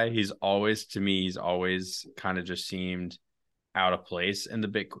that guy. He's always kind of just seemed out of place in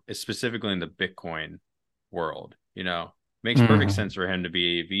specifically in the Bitcoin world. You know, makes perfect sense for him to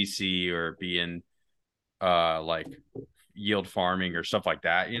be a VC or be in like yield farming or stuff like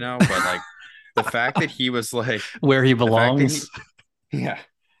that, you know, but like the fact that he was like where he belongs.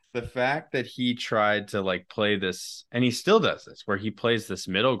 The fact that he tried to like play this, and he still does this, where he plays this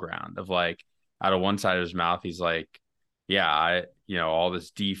middle ground of like, out of one side of his mouth, he's like, yeah, you know, all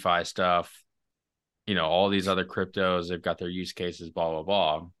this DeFi stuff, you know, all these other cryptos, they've got their use cases, blah,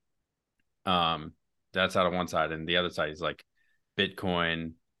 blah, blah. That's out of one side. And the other side is like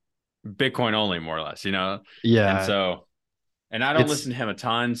Bitcoin only, more or less, you know? Yeah. And so, and I don't listen to him a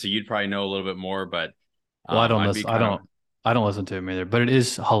ton, so you'd probably know a little bit more, but well, I don't listen to him either, but it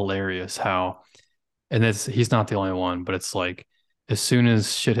is hilarious how, and he's not the only one, but it's like, as soon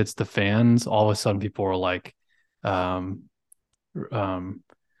as shit hits the fans, all of a sudden people are like, you know,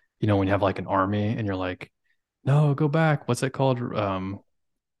 when you have like an army and you're like, no, go back. What's it called?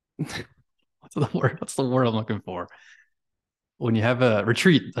 What's the word I'm looking for? When you have a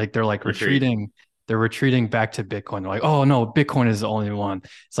retreat, like they're like retreating back to Bitcoin. They're like, oh no, Bitcoin is the only one.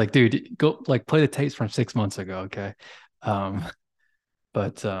 It's like, dude, go like play the tapes from 6 months ago. Okay.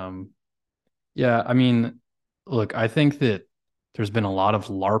 But yeah, I mean, look, I think that there's been a lot of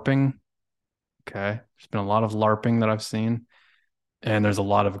LARPing. Okay. There's been a lot of LARPing that I've seen, and there's a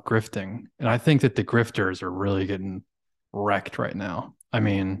lot of grifting. And I think that the grifters are really getting wrecked right now. I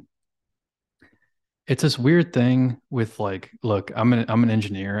mean, it's this weird thing with like, look, I'm an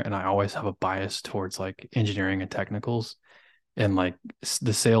engineer, and I always have a bias towards like engineering and technicals, and like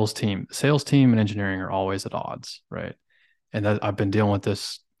the sales team and engineering are always at odds, right? And I've been dealing with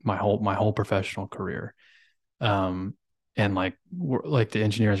this my whole professional career. And like the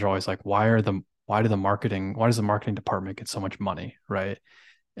engineers are always like, why does the marketing department get so much money, right?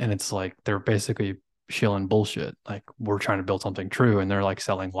 And it's like they're basically shilling bullshit. Like we're trying to build something true, and they're like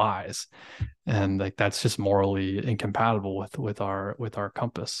selling lies, and like that's just morally incompatible with our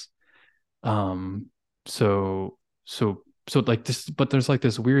compass. Um, so like this, but there's like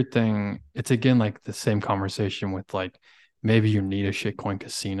this weird thing. It's again like the same conversation with like maybe you need a shitcoin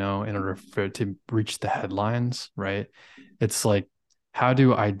casino in order for it to reach the headlines, right? It's like how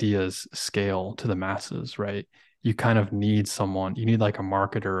do ideas scale to the masses, right? You kind of need someone, you need like a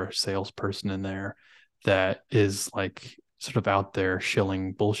marketer or a salesperson in there that is like sort of out there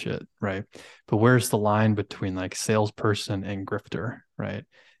shilling bullshit, right? But where's the line between like salesperson and grifter, right?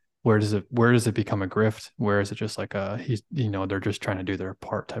 Where does it become a grift? Where is it just like they're just trying to do their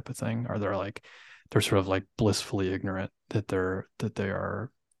part type of thing? Or they're sort of like blissfully ignorant that they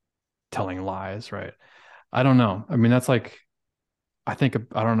are telling lies, right? I don't know. I mean, that's like I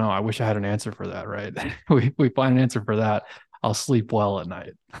don't know. I wish I had an answer for that, right? We find an answer for that. I'll sleep well at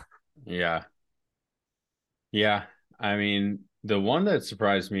night. Yeah. Yeah. I mean, the one that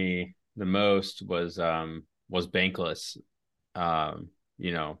surprised me the most was Bankless. Um,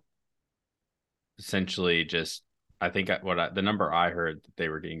 you know, essentially just I think the number I heard that they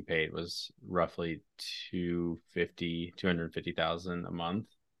were getting paid was roughly 250,000 a month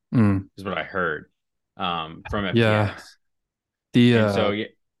Mm, is what I heard from yeah. FTX. The And so yeah,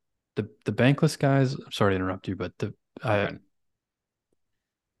 the bankless guys, I'm sorry to interrupt you, but I okay.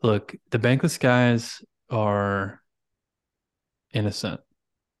 look, the bankless guys are innocent,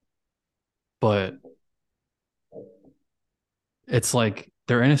 but it's like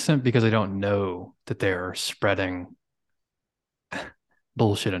they're innocent because they don't know that they're spreading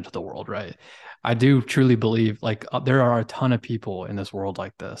bullshit into the world, right? I do truly believe like there are a ton of people in this world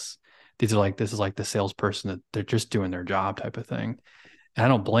like this. This is like the salesperson that they're just doing their job type of thing. And I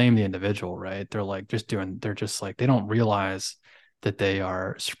don't blame the individual, right? They're just like they don't realize that they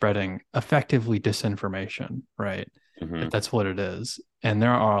are spreading effectively disinformation, right? Hmm. That's what it is. And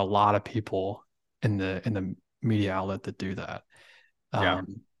there are a lot of people in the media outlet that do that. Yeah.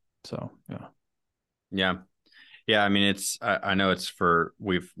 So yeah. Yeah. Yeah. I mean, I know it's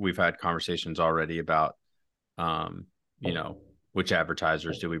we've had conversations already about, um, you know, which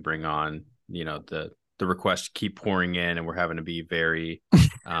advertisers do we bring on? The requests keep pouring in and we're having to be very,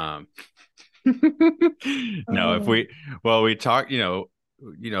 um, no, if we, well, we talk, to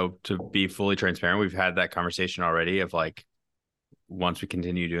be fully transparent, we've had that conversation already of like, once we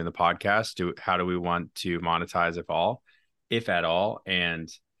continue doing the podcast, how do we want to monetize if at all?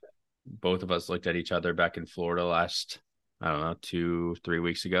 And both of us looked at each other back in Florida last, I don't know, 2, 3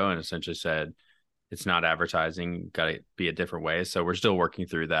 weeks ago, and essentially said, it's not advertising, got to be a different way. So we're still working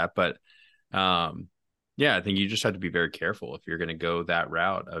through that. But yeah, I think you just have to be very careful if you're going to go that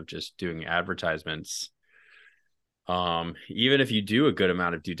route of just doing advertisements. Even if you do a good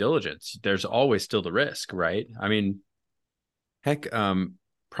amount of due diligence, there's always still the risk, right? I mean, heck,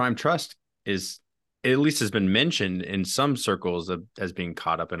 Prime Trust is at least has been mentioned in some circles as being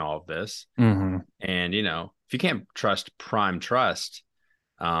caught up in all of this. Mm-hmm. And if you can't trust Prime Trust,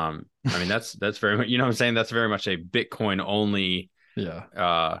 I mean that's very much, what I'm saying, that's very much a Bitcoin only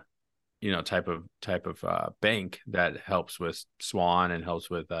Yeah. type of bank that helps with Swan and helps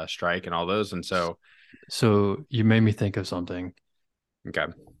with Strike and all those. And so So you made me think of something, okay,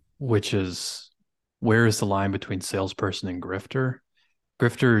 which is where is the line between salesperson and grifter?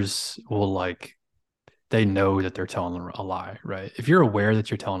 Grifters will like they know that they're telling a lie, right? If you're aware that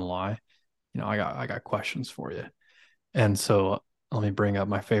you're telling a lie, I got questions for you. And so let me bring up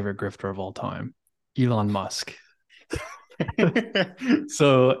my favorite grifter of all time, Elon Musk.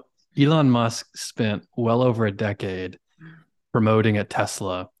 So Elon Musk spent well over a decade promoting at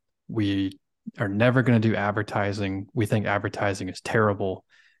Tesla. We are never going to do advertising. We think advertising is terrible.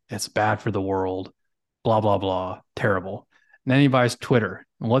 It's bad for the world. Blah, blah, blah. Terrible. And then he buys Twitter.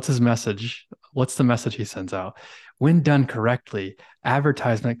 And what's his message? What's the message he sends out? When done correctly,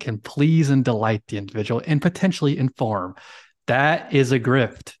 advertisement can please and delight the individual and potentially inform. That is a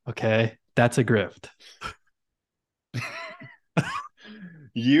grift. Okay. That's a grift.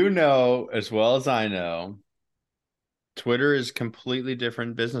 as well as I know, Twitter is completely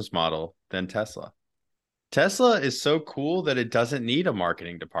different business model than Tesla. Tesla is so cool that it doesn't need a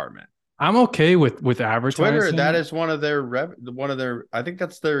marketing department. I'm okay with Twitter, that advertising. is one of their I think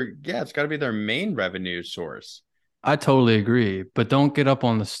that's it's got to be their main revenue source. I totally agree, but don't get up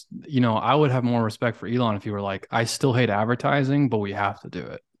on this. I would have more respect for Elon if you were like, I still hate advertising, but we have to do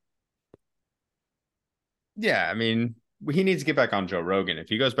it. Yeah, I mean, he needs to get back on Joe Rogan. If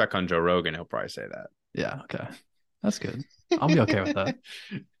he goes back on Joe Rogan, he'll probably say that. Yeah. Okay. That's good. I'll be okay with that.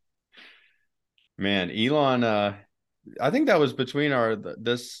 Man, Elon, I think that was between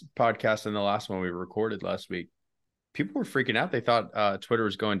this podcast and the last one we recorded last week. People were freaking out. They thought Twitter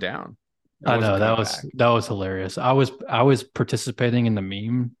was going down. It I wasn't know coming back. that was hilarious. I was participating in the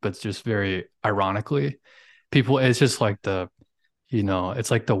meme, but just very ironically, people. It's just like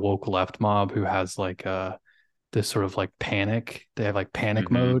it's like the woke left mob who has like this sort of like panic. They have like panic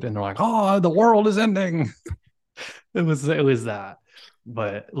Hmm. mode, and they're like, "Oh, the world is ending." It was that.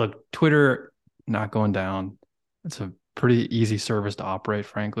 But look, Twitter not going down. It's a pretty easy service to operate,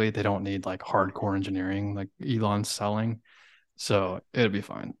 frankly. They don't need like hardcore engineering like Elon's selling. So it'll be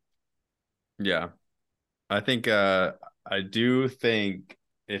fine. Yeah. I do think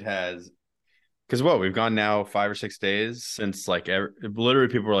it has because we've gone now 5 or 6 days since like literally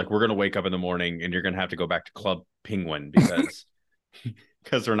people were like, we're gonna wake up in the morning and you're gonna have to go back to Club Penguin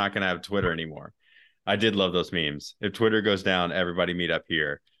because we're not gonna have Twitter anymore. I did love those memes. If Twitter goes down, everybody meet up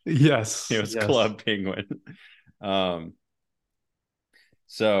here. Yes. It was Yes. Club Penguin. Um,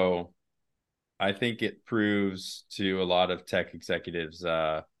 so I think it proves to a lot of tech executives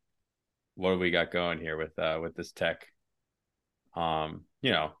what do we got going here with this tech. You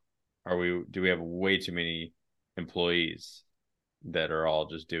know, do we have way too many employees that are all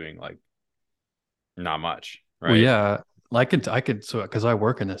just doing like not much, Well, right? yeah, so because I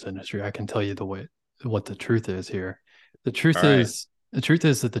work in this industry, I can tell you what the truth is here. The All truth right. is the truth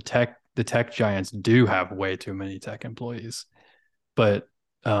is that the tech giants do have way too many tech employees, but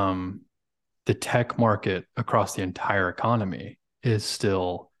um, the tech market across the entire economy is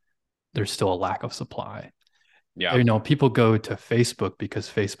still there's still a lack of supply. Yeah. People go to Facebook because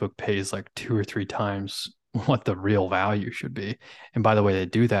Facebook pays like 2 or 3 times what the real value should be. And by the way, they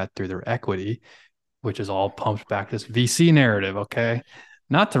do that through their equity, which is all pumped back this VC narrative. Okay.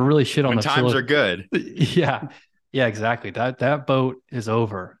 Not to really shit on When the times are Silicon. good. Yeah. Yeah, exactly. That boat is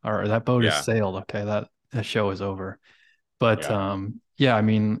over, or that boat is Yeah. sailed. Okay. That show is over. But Yeah. yeah, I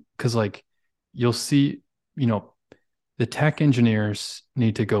mean, because like you'll see, you know, the tech engineers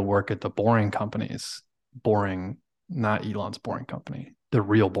need to go work at the boring companies. Boring, not Elon's boring company, the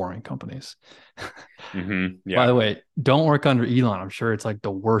real boring companies. By Yeah. the way, don't work under Elon. I'm sure it's like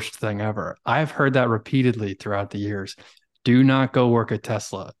the worst thing ever. I've heard that repeatedly throughout the years. Do not go work at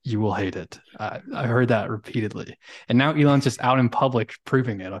Tesla. You will hate it. I heard that repeatedly. And now Elon's just out in public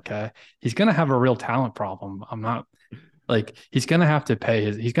proving it. Okay. He's going to have a real talent problem. I'm not like, he's going to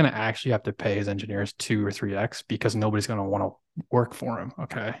actually have to pay his engineers 2 or 3x because nobody's going to want to work for him.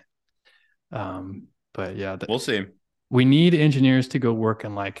 Okay. But yeah, We'll see. we need engineers to go work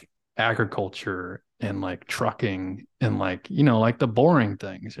in like agriculture and like trucking and like like the boring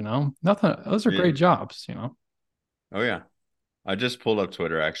things, nothing. Those are Yeah. great jobs. Oh yeah. I just pulled up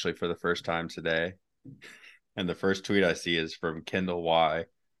Twitter actually for the first time today. And the first tweet I see is from Kendall Y.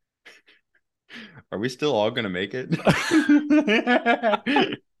 Are we still all gonna make it?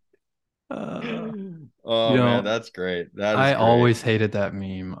 uh, Oh man, that's great. That is I great. always hated that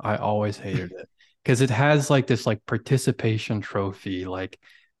meme. I always hated it because it has like this like participation trophy, like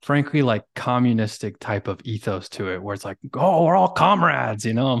frankly like communistic type of ethos to it where it's like, oh, we're all comrades.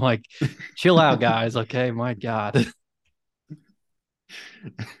 I'm like, chill out, guys. Okay, my God.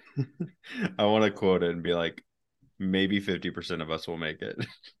 I want to quote it and be like, maybe 50% of us will make it.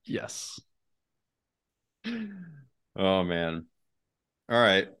 Yes. Oh man. All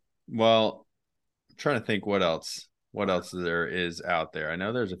right. Well, I'm trying to think what else there is out there. I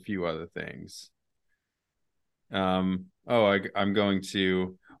know there's a few other things. I'm going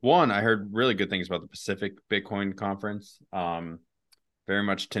to one, I heard really good things about the Pacific Bitcoin conference. Very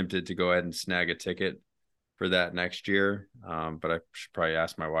much tempted to go ahead and snag a ticket for that next year. But I should probably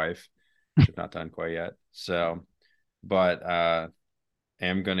ask my wife. She's not done quite yet. So, but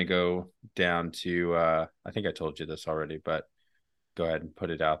am going to go down to I think I told you this already, but go ahead and put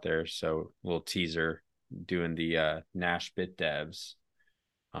it out there. So a little teaser doing the Nash Bit Devs.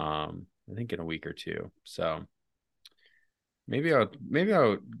 I think in a week or two. So maybe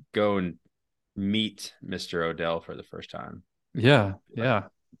I'll go and meet Mr. Odell for the first time. Yeah. Yeah.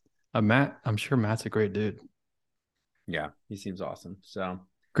 I'm sure Matt's a great dude. Yeah, he seems awesome. So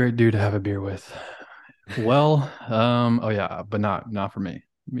Great dude to have a beer with. Well, oh yeah, but not for me.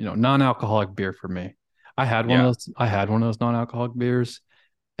 Non-alcoholic beer for me. yeah, I had one of those non-alcoholic beers,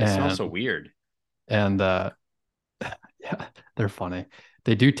 it smells and so weird. and yeah, they're funny.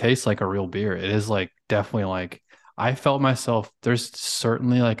 They do taste like a real beer. It is like definitely like I felt myself. There's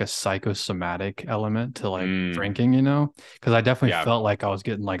certainly like a psychosomatic element to like Mm, drinking, because I definitely yeah, felt like I was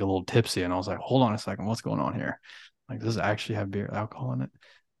getting like a little tipsy, and I was like, hold on a second, what's going on here? Like, does it actually have beer alcohol in it?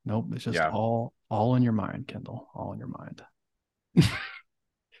 Nope. It's just Yeah. all in your mind, Kendall. All in your mind.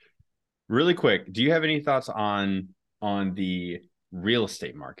 Really quick, do you have any thoughts on the real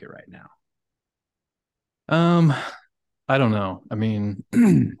estate market right now? Um, I don't know. I mean,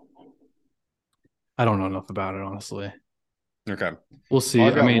 I don't know enough about it, honestly. Okay. We'll Well, see.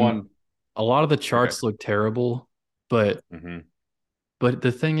 I've I got mean, one. a lot of the Okay. charts look terrible, but Hmm.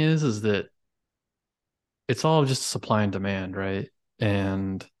 the thing is that it's all just supply and demand, right?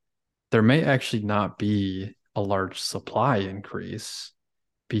 And there may actually not be a large supply increase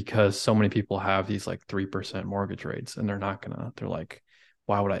because so many people have these like 3% mortgage rates and they're like,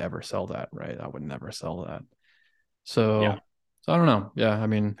 why would I ever sell that? Right. I would never sell that. Yeah. So I don't know. Yeah. I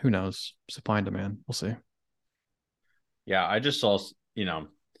mean, who knows? Supply and demand. We'll see. Yeah. I just saw,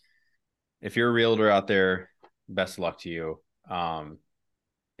 if you're a realtor out there, best of luck to you.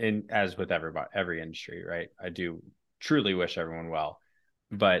 And as with every industry, right? I do truly wish everyone well.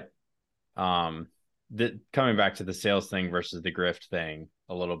 But coming back to the sales thing versus the grift thing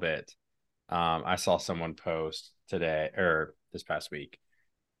a little bit, I saw someone post today or this past week.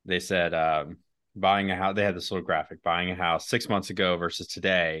 They said buying a house, they had this little graphic, buying a house 6 months ago versus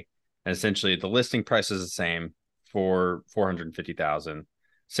today. And essentially the listing price is the same for 450,000.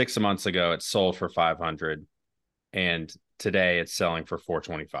 6 months ago, it sold for 500. And today it's selling for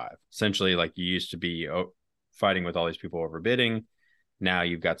 425. Essentially, like you used to be fighting with all these people overbidding. Now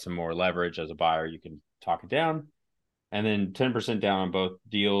you've got some more leverage as a buyer. You can talk it down, and then 10% down on both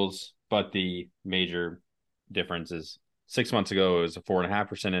deals. But the major difference is 6 months ago it was a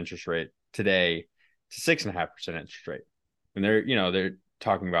 4.5% interest rate. Today, it's a 6.5% interest rate, and they're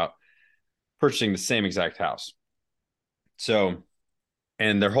talking about purchasing the same exact house. So,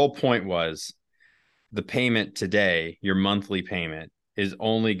 and their whole point was the payment today, your monthly payment is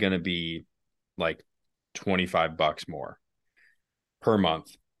only going to be like $25 more per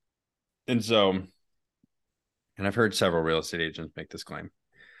month. And so, and I've heard several real estate agents make this claim,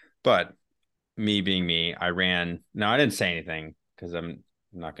 but me being me, I didn't say anything because I'm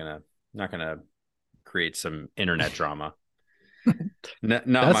not going to create some internet drama. Not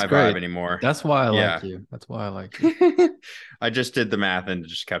That's my vibe great. anymore. That's why I like Yeah. you. That's why I like you. I just did the math and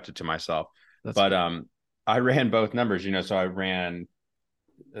just kept it to myself. That's But good. I ran both numbers, so I ran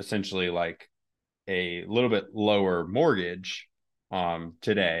essentially like a little bit lower mortgage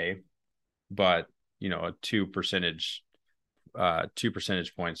today, but a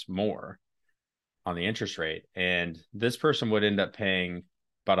 2% points more on the interest rate. And this person would end up paying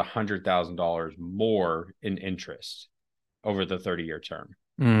about $100,000 more in interest over the 30-year term.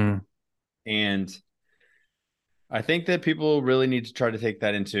 Mm, And I think that people really need to try to take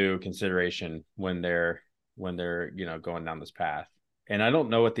that into consideration when they're going down this path. And I don't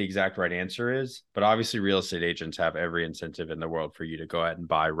know what the exact right answer is, but obviously real estate agents have every incentive in the world for you to go ahead and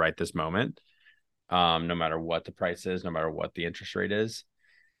buy right this moment, no matter what the price is, no matter what the interest rate is.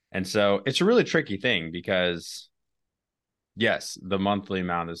 And so it's a really tricky thing because yes, the monthly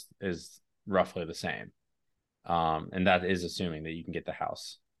amount is roughly the same. And that is assuming that you can get the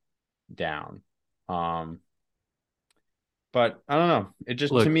house down. Um, But I don't know. It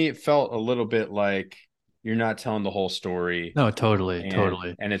just to look, me it felt a little bit like you're not telling the whole story, no, totally, and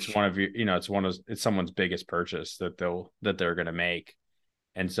totally. it's one of your, it's someone's biggest purchase that they're gonna make.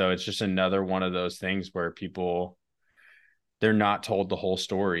 And so it's just another one of those things where people they're not told the whole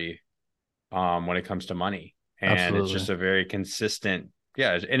story when it comes to money. And it's Absolutely. just a very consistent,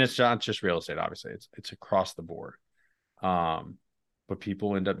 yeah, and it's not just real estate, obviously. It's across the board. Um, but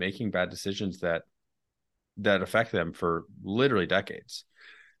people end up making bad decisions that affect them for literally decades.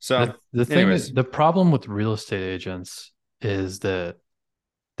 So, anyways, The problem with real estate agents is that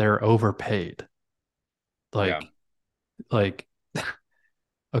they're overpaid. yeah, Like, like,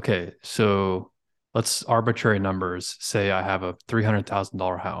 okay, so let's arbitrary numbers. Say I have a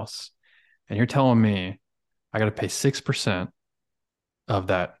 $300,000 house, and you're telling me I got to pay 6% of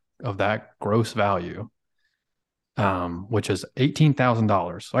that gross value, which is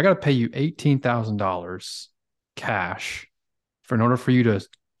 $18,000. So I got to pay you $18,000 cash in order for you to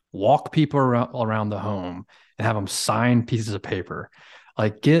walk people around the home and have them sign pieces of paper.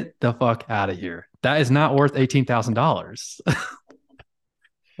 Like, get the fuck out of here. That is not worth $18,000.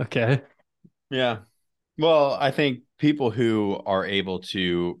 Okay. yeah. Well, I think people who are able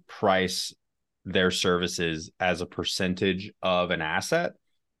to price their services as a percentage of an asset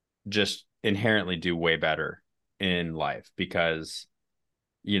just inherently do way better in life because,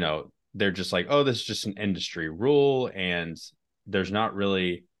 they're just like, oh, this is just an industry rule. And there's not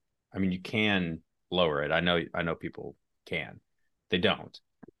really, I mean, you can lower it. I know people can, they don't.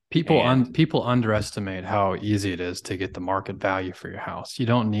 And People underestimate how easy it is to get the market value for your house. You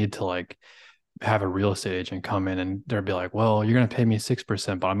don't need to like have a real estate agent come in and they'll be like, well, you're going to pay me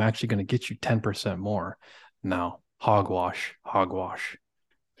 6%, but I'm actually going to get you 10% more. No, hogwash, hogwash.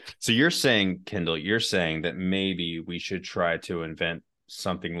 so you're saying, Kendall, you're saying that maybe we should try to invent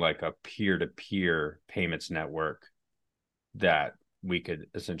something like a peer-to-peer payments network that we could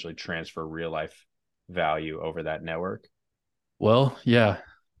essentially transfer real life value over that network, Well, yeah,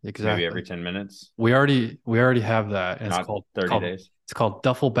 maybe exactly. every 10 minutes, We already have that, and not 30 days. it's called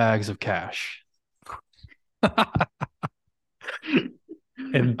duffel bags of cash.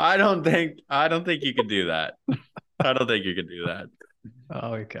 And I don't think you could do that. I don't think you could do that.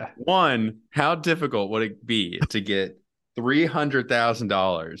 oh, okay. One, how difficult would it be to get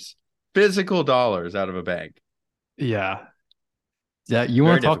 $300,000 physical dollars out of a bank? Yeah. Yeah, you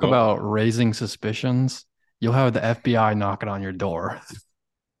want Very to talk difficult. about raising suspicions? You'll have the FBI knocking on your door.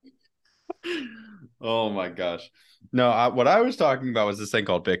 Oh my gosh. No, what I was talking about was this thing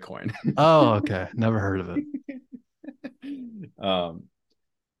called Bitcoin. Oh, okay. Never heard of it. um,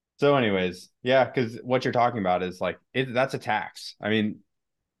 so anyways, yeah, because what you're talking about is like that's a tax. I mean,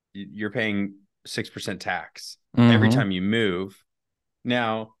 you're paying 6% tax every Hmm. time you move.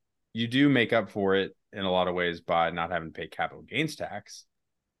 Now, you do make up for it in a lot of ways by not having to pay capital gains tax.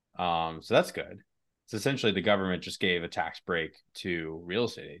 So that's good. It's essentially the government just gave a tax break to real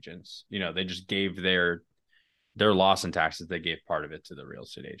estate agents. They just gave their loss in taxes, they gave part of it to the real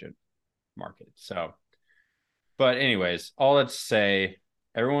estate agent market. So, but anyways, all that to say,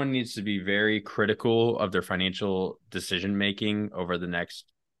 everyone needs to be very critical of their financial decision making over the next,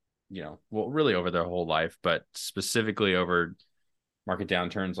 well, really over their whole life, but specifically over market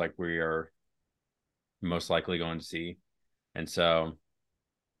downturns like we are most likely going to see. And so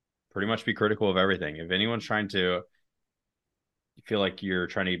pretty much be critical of everything. If anyone's trying to feel like you're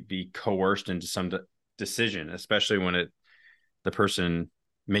trying to be coerced into some decision, especially when the person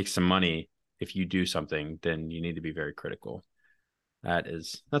makes some money, if you do something, then you need to be very critical.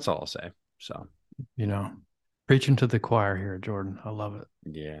 That's all I'll say. So, You know, preaching to the choir here, Jordan. I love it.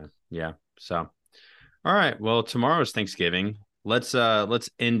 yeah. Yeah. So, all right. Well, tomorrow's Thanksgiving. Let's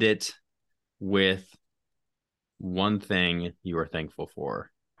end it with one thing you are thankful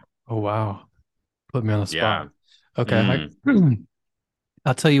for. Oh, wow. Put me on the spot. Yeah. Okay. Mm,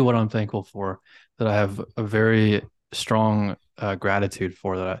 I'll tell you what I'm thankful for, that I have a very strong gratitude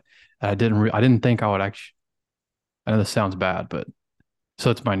for, I didn't think I would actually. I know this sounds bad, but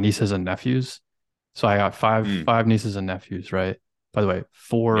so it's my nieces and nephews. So I got mm, five nieces and nephews, right? By the way,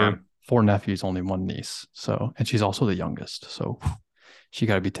 yeah. four nephews, only one niece. So, and she's also the youngest, so she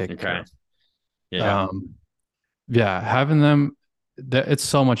got to be taken care Okay. of. Yeah. Um, yeah, having them, it's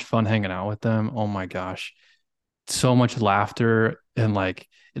so much fun hanging out with them. Oh my gosh, so much laughter, and like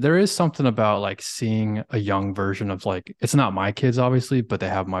there is something about like seeing a young version of, like, it's not my kids obviously, but they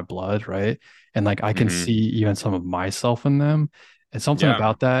have my blood, right? And like I can see Hmm. even some of myself in them, and something Yeah.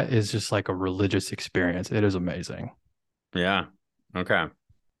 about that is just like a religious experience. It is amazing. Yeah. Okay.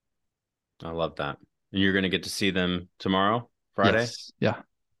 I love that. And you're going to get to see them tomorrow, Friday? Yes. Yeah.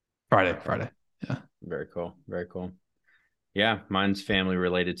 Friday, Okay. Friday. Yeah. Very cool. Very cool. Yeah. Mine's family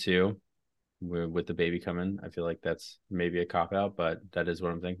related too. With the baby coming, I feel like that's maybe a cop out, but that is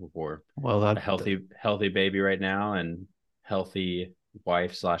what I'm thankful for. Well, A healthy baby right now and healthy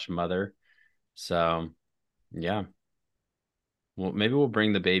wife slash mother. So yeah. Well, maybe we'll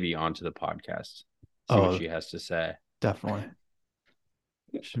bring the baby onto the podcast, see what oh, she has to say. definitely.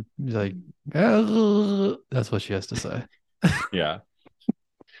 She'd be like, "Ugh." That's what she has to say. Yeah.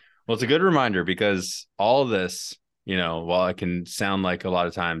 Well, it's a good reminder because all this, while it can sound like a lot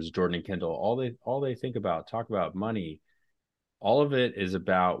of times Jordan and Kendall, all they think about, talk about money, all of it is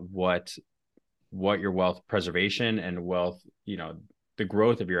about what your wealth preservation and wealth, the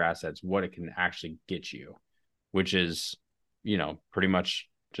growth of your assets, what it can actually get you, which is, pretty much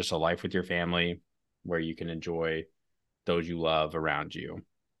just a life with your family where you can enjoy those you love around you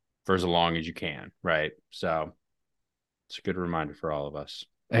for as long as you can, right? So it's a good reminder for all of us,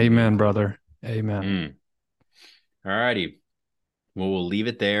 me Amen, included. brother. Amen. All righty. Well, we'll leave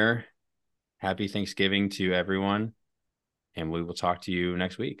it there. Happy Thanksgiving to everyone, and we will talk to you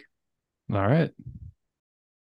next week. All right.